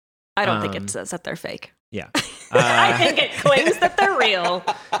way. I don't think it says that they're fake. Yeah. I think it claims that they're real.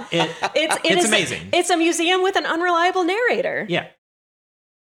 It's amazing. It's a museum with an unreliable narrator. Yeah.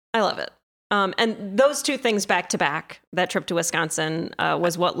 I love it. And those two things back to back, that trip to Wisconsin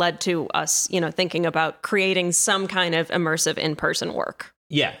was what led to us, thinking about creating some kind of immersive in-person work.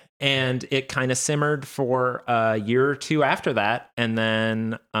 Yeah. And it kind of simmered for a year or two after that. And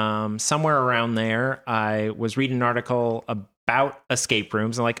then somewhere around there, I was reading an article about escape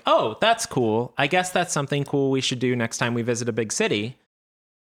rooms. I'm like, oh, that's cool. I guess that's something cool we should do next time we visit a big city.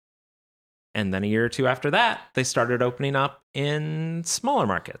 And then a year or two after that, they started opening up in smaller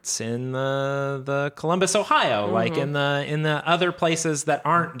markets, in the Columbus, Ohio, like in the other places that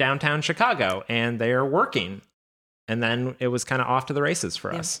aren't downtown Chicago, and they are working. And then it was kind of off to the races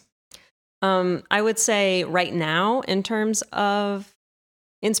for us. I would say right now, in terms of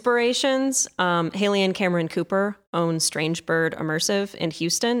inspirations, Haley and Cameron Cooper own Strange Bird Immersive in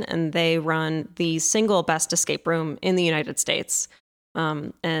Houston, and they run the single best escape room in the United States.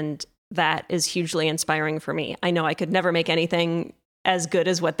 And that is hugely inspiring for me. I know I could never make anything as good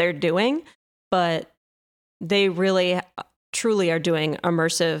as what they're doing, but they really, truly are doing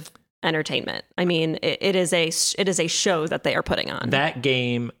immersive entertainment. I mean, it is a show that they are putting on. That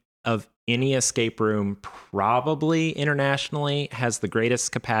game of any escape room probably internationally has the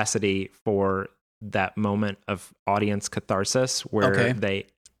greatest capacity for that moment of audience catharsis where they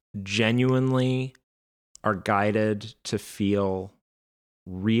genuinely are guided to feel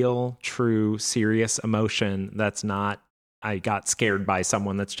real, true, serious emotion that's not, I got scared by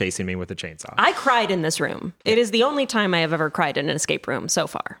someone that's chasing me with a chainsaw. I cried in this room. It is the only time I have ever cried in an escape room so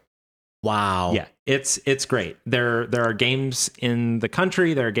far. Wow. Yeah, it's great. There are games in the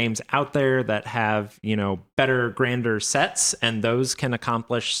country, there are games out there that have, better, grander sets, and those can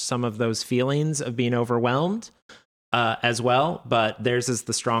accomplish some of those feelings of being overwhelmed as well. But theirs is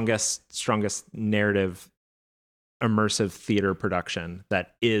the strongest narrative immersive theater production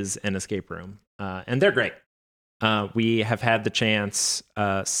that is an escape room. And they're great. We have had the chance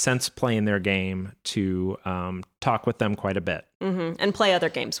since playing their game to talk with them quite a bit. And play other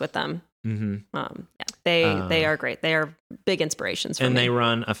games with them. They are great. They are big inspirations for me. And they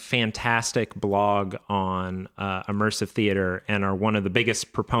run a fantastic blog on immersive theater and are one of the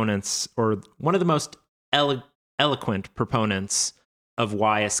biggest proponents, or one of the most eloquent proponents of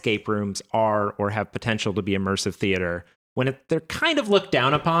why escape rooms are or have potential to be immersive theater when they're kind of looked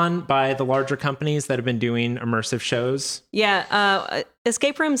down upon by the larger companies that have been doing immersive shows. Yeah,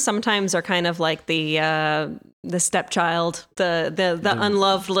 escape rooms sometimes are kind of like the stepchild, the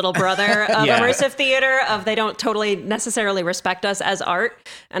unloved little brother of immersive theater. They don't totally necessarily respect us as art,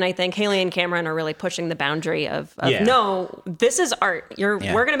 and I think Haley and Cameron are really pushing the boundary of no, this is art. We're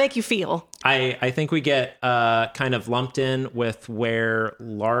going to make you feel. I think we get kind of lumped in with where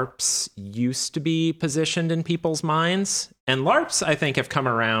LARPs used to be positioned in people's minds. And LARPs, I think, have come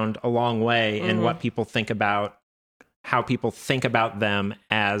around a long way in what people think about, how people think about them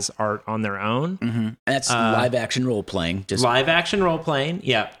as art on their own. Mm-hmm. And that's live action role playing. Live action role playing,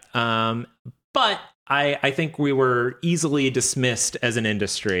 yeah. But I think we were easily dismissed as an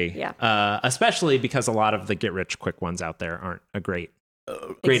industry, especially because a lot of the get rich quick ones out there aren't a great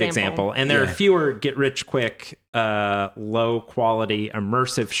example. And there are fewer get rich quick, low quality,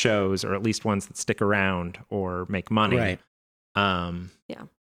 immersive shows, or at least ones that stick around or make money. Right.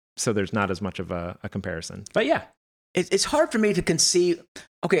 So there's not as much of a comparison. But yeah. It's hard for me to conceive.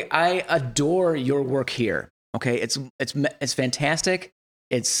 Okay, I adore your work here. Okay, it's fantastic.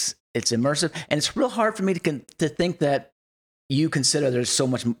 It's immersive, and it's real hard for me to think that you consider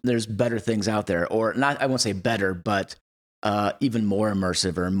there's better things out there, or not. I won't say better, but even more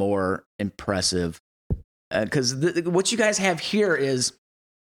immersive or more impressive. Because what you guys have here is,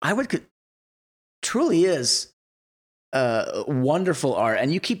 truly is wonderful art,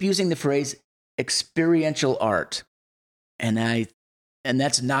 and you keep using the phrase experiential art. And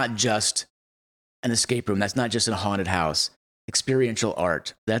that's not just an escape room. That's not just a haunted house. Experiential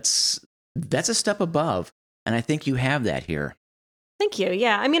art. That's a step above. And I think you have that here. Thank you.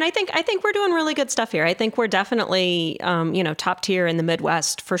 Yeah. I mean, I think we're doing really good stuff here. I think we're definitely, top tier in the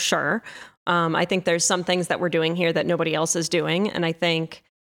Midwest for sure. I think there's some things that we're doing here that nobody else is doing. And I think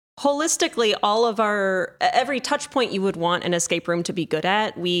holistically, every touch point you would want an escape room to be good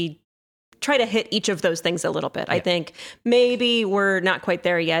at, we try to hit each of those things a little bit. Yeah. I think maybe we're not quite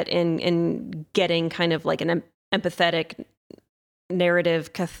there yet in getting kind of like an empathetic,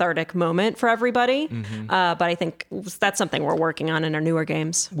 narrative, cathartic moment for everybody. Mm-hmm. But I think that's something we're working on in our newer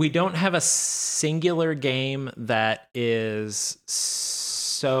games. We don't have a singular game that is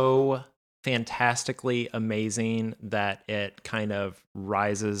so fantastically amazing that it kind of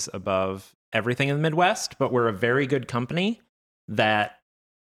rises above everything in the Midwest, but we're a very good company that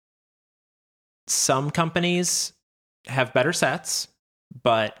some companies have better sets,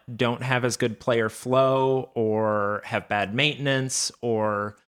 but don't have as good player flow or have bad maintenance,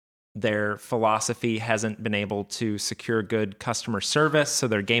 or their philosophy hasn't been able to secure good customer service, so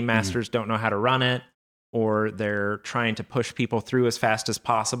their game masters don't know how to run it, or they're trying to push people through as fast as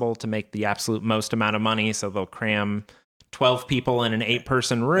possible to make the absolute most amount of money, so they'll cram 12 people in an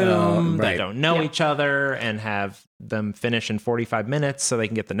 8-person room that don't know each other and have them finish in 45 minutes so they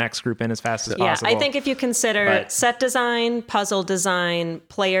can get the next group in as fast as possible. I think if you consider set design, puzzle design,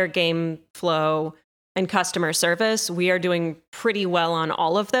 player game flow, and customer service, we are doing pretty well on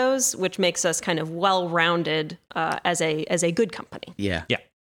all of those, which makes us kind of well-rounded as a good company. Yeah.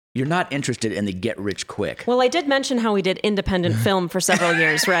 You're not interested in the get rich quick. Well, I did mention how we did independent film for several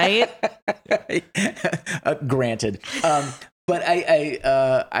years, right? Granted. But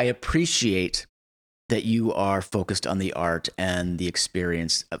I appreciate that you are focused on the art and the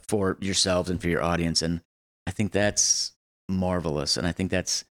experience for yourselves and for your audience. And I think that's marvelous. And I think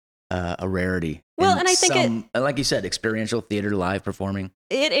that's a rarity. Well, and I think like you said, experiential theater, live performing.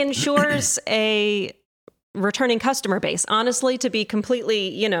 It ensures a returning customer base. Honestly, to be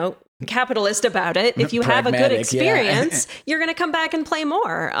completely, capitalist about it, if you have a good experience, you're going to come back and play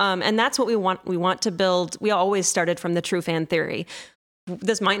more. And that's what we want. We want to build. We always started from the true fan theory.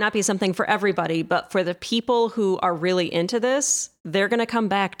 This might not be something for everybody, but for the people who are really into this, they're going to come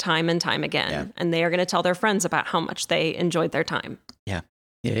back time and time again, and they are going to tell their friends about how much they enjoyed their time. Yeah.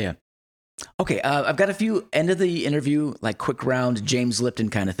 Okay, I've got a few end of the interview, like quick round James Lipton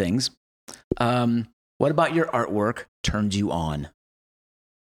kind of things. What about your artwork turned you on?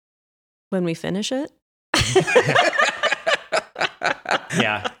 When we finish it?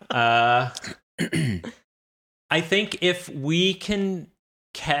 Yeah. I think if we can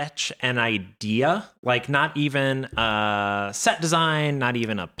catch an idea, like not even set design, not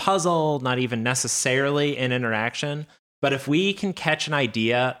even a puzzle, not even necessarily an interaction, but if we can catch an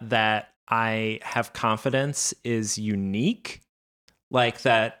idea that I have confidence is unique, like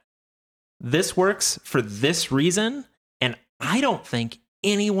that this works for this reason, and I don't think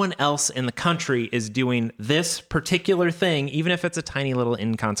anyone else in the country is doing this particular thing, even if it's a tiny little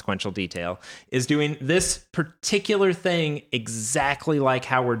inconsequential detail, is doing this particular thing exactly like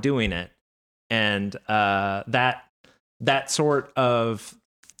how we're doing it. And that sort of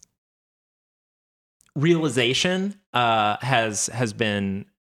realization has been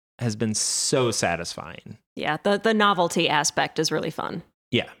so satisfying. Yeah, the novelty aspect is really fun.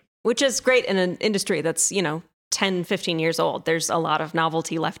 Yeah. Which is great in an industry that's, 10, 15 years old. There's a lot of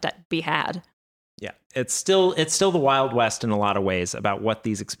novelty left to be had. Yeah. It's still the Wild West in a lot of ways about what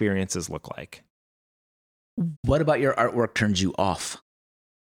these experiences look like. What about your artwork turns you off?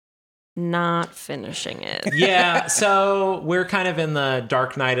 Not finishing it. Yeah, so we're kind of in the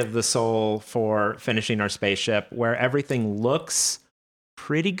dark night of the soul for finishing our spaceship, where everything looks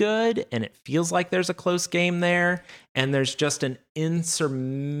pretty good and it feels like there's a close game there, and there's just an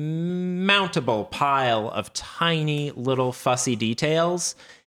insurmountable pile of tiny little fussy details,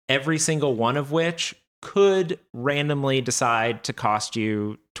 every single one of which could randomly decide to cost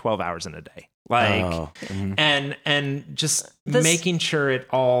you 12 hours in a day. And just making sure it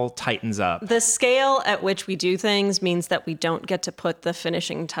all tightens up. The scale at which we do things means that we don't get to put the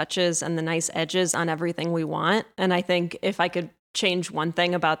finishing touches and the nice edges on everything we want. And I think if I could change one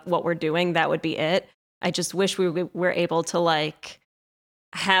thing about what we're doing, that would be it. I just wish we were able to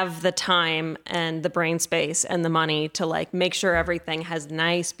have the time and the brain space and the money to make sure everything has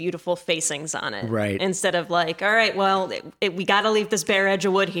nice, beautiful facings on it. Right. Instead of all right, well, we got to leave this bare edge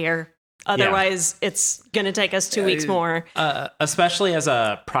of wood here. Otherwise, it's going to take us 2 weeks more. Especially as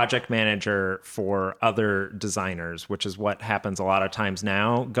a project manager for other designers, which is what happens a lot of times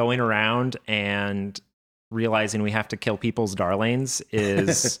now, going around and realizing we have to kill people's darlings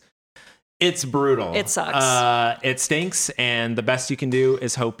is... It's brutal. It sucks. It stinks, and the best you can do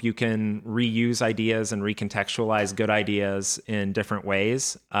is hope you can reuse ideas and recontextualize good ideas in different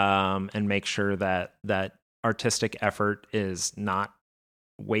ways, and make sure that artistic effort is not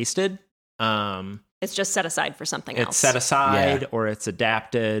wasted. It's just set aside for something else. It's set aside, or it's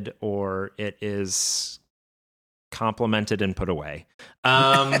adapted, or it is complemented and put away.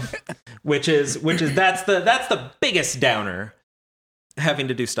 Which is that's the biggest downer, having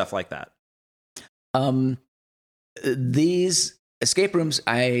to do stuff like that. These escape rooms,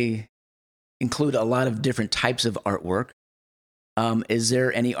 I include a lot of different types of artwork. Is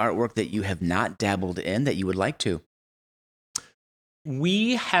there any artwork that you have not dabbled in that you would like to?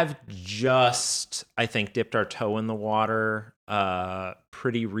 We have just, I think, dipped our toe in the water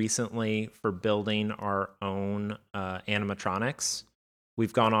pretty recently for building our own animatronics.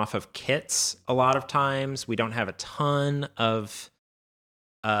 We've gone off of kits a lot of times. We don't have a ton of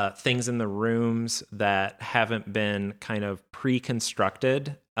things in the rooms that haven't been kind of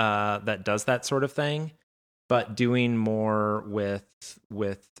pre-constructed that does that sort of thing. But doing more with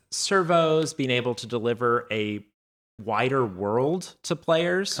servos, being able to deliver a wider world to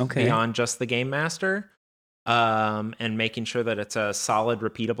players beyond just the game master, and making sure that it's a solid,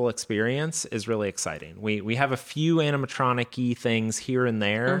 repeatable experience is really exciting. We have a few animatronic-y things here and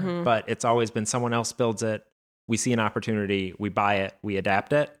there, but it's always been someone else builds it. We see an opportunity, we buy it, we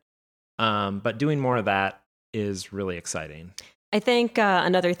adapt it. But doing more of that is really exciting. I think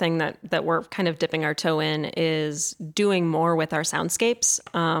another thing that we're kind of dipping our toe in is doing more with our soundscapes.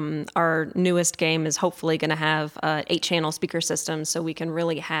 Our newest game is hopefully going to have 8-channel speaker systems, so we can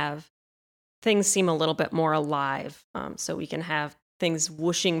really have things seem a little bit more alive. So we can have things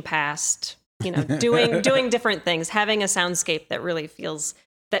whooshing past, doing different things, having a soundscape that really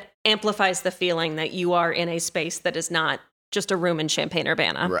that amplifies the feeling that you are in a space that is not just a room in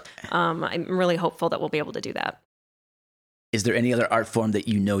Champaign-Urbana. Right. I'm really hopeful that we'll be able to do that. Is there any other art form that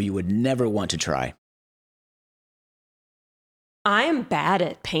you would never want to try? I'm bad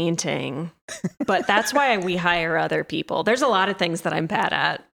at painting, but that's why we hire other people. There's a lot of things that I'm bad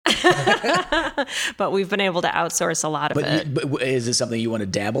at, but we've been able to outsource a lot of it. But is this something you want to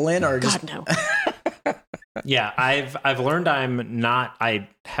dabble in, or God, no? Yeah, I've learned I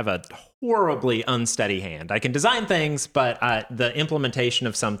have a horribly unsteady hand. I can design things, but the implementation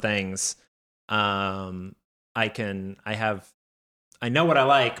of some things, I know what I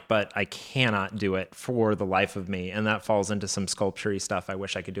like, but I cannot do it for the life of me. And that falls into some sculpture-y stuff I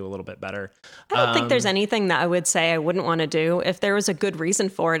wish I could do a little bit better. I don't think there's anything that I would say I wouldn't want to do. If there was a good reason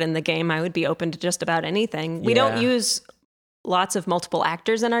for it in the game, I would be open to just about anything. We don't use lots of multiple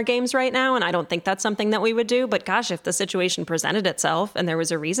actors in our games right now, and I don't think that's something that we would do. But gosh, if the situation presented itself and there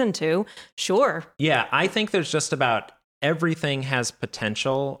was a reason to, sure. Yeah, I think there's just about everything has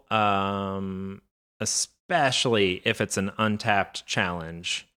potential, especially if it's an untapped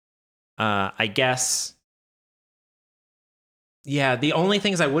challenge. I guess Yeah, the only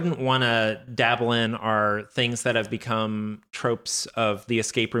things I wouldn't want to dabble in are things that have become tropes of the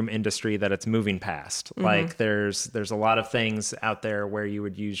escape room industry that it's moving past. Like there's a lot of things out there where you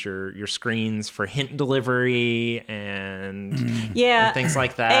would use your screens for hint delivery and things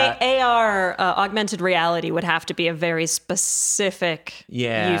like that. AR, augmented reality, would have to be a very specific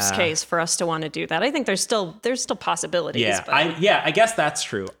use case for us to want to do that. I think there's still possibilities. Yeah, I guess that's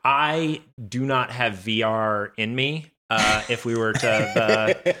true. I do not have VR in me. If we were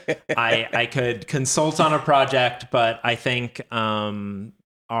to, I could consult on a project, but I think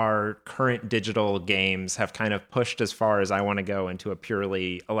our current digital games have kind of pushed as far as I want to go into a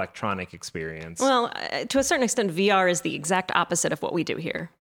purely electronic experience. Well, to a certain extent, VR is the exact opposite of what we do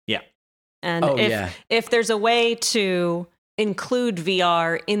here. Yeah. And if there's a way to include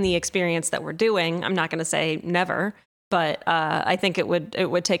VR in the experience that we're doing, I'm not going to say never, but I think it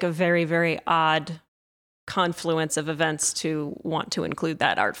would take a very, very odd confluence of events to want to include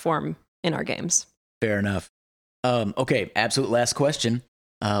that art form in our games. Fair enough. Okay, absolute last question.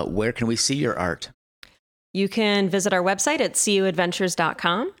 Where can we see your art? You can visit our website at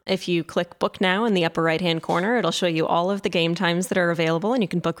cuadventures.com. If you click book now in the upper right-hand corner, it'll show you all of the game times that are available, and you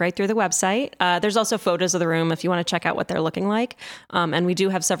can book right through the website. There's also photos of the room if you want to check out what they're looking like. And we do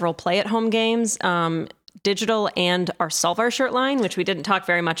have several play-at-home games, digital, and our Solve Our Shirt line, which we didn't talk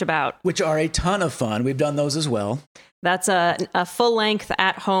very much about. Which are a ton of fun. We've done those as well. That's a full-length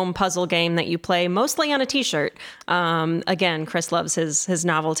at-home puzzle game that you play mostly on a T-shirt. Again, Chris loves his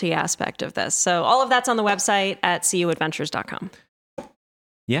novelty aspect of this. So all of that's on the website at cuadventures.com.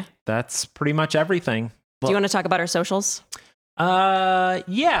 Yeah, that's pretty much everything. Do you want to talk about our socials?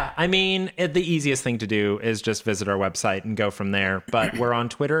 Yeah. I mean, the easiest thing to do is just visit our website and go from there. But we're on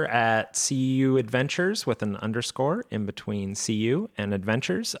Twitter at CU Adventures with an underscore in between CU and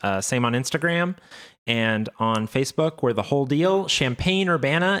Adventures. Same on Instagram and on Facebook. We're the whole deal. Champaign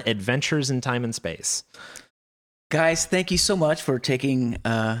Urbana Adventures in Time and Space. Guys, thank you so much for taking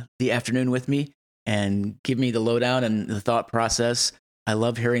the afternoon with me and giving me the lowdown and the thought process. I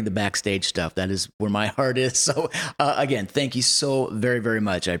love hearing the backstage stuff. That is where my heart is. So again, thank you so very, very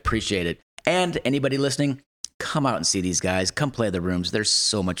much. I appreciate it. And anybody listening, come out and see these guys. Come play the rooms. They're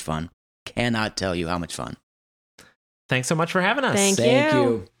so much fun. Cannot tell you how much fun. Thanks so much for having us. Thank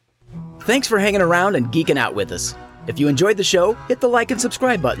you. Thanks for hanging around and geeking out with us. If you enjoyed the show, hit the like and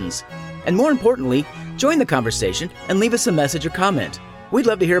subscribe buttons. And more importantly, join the conversation and leave us a message or comment. We'd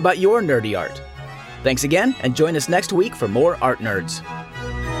love to hear about your nerdy art. Thanks again, and join us next week for more Art Nerds.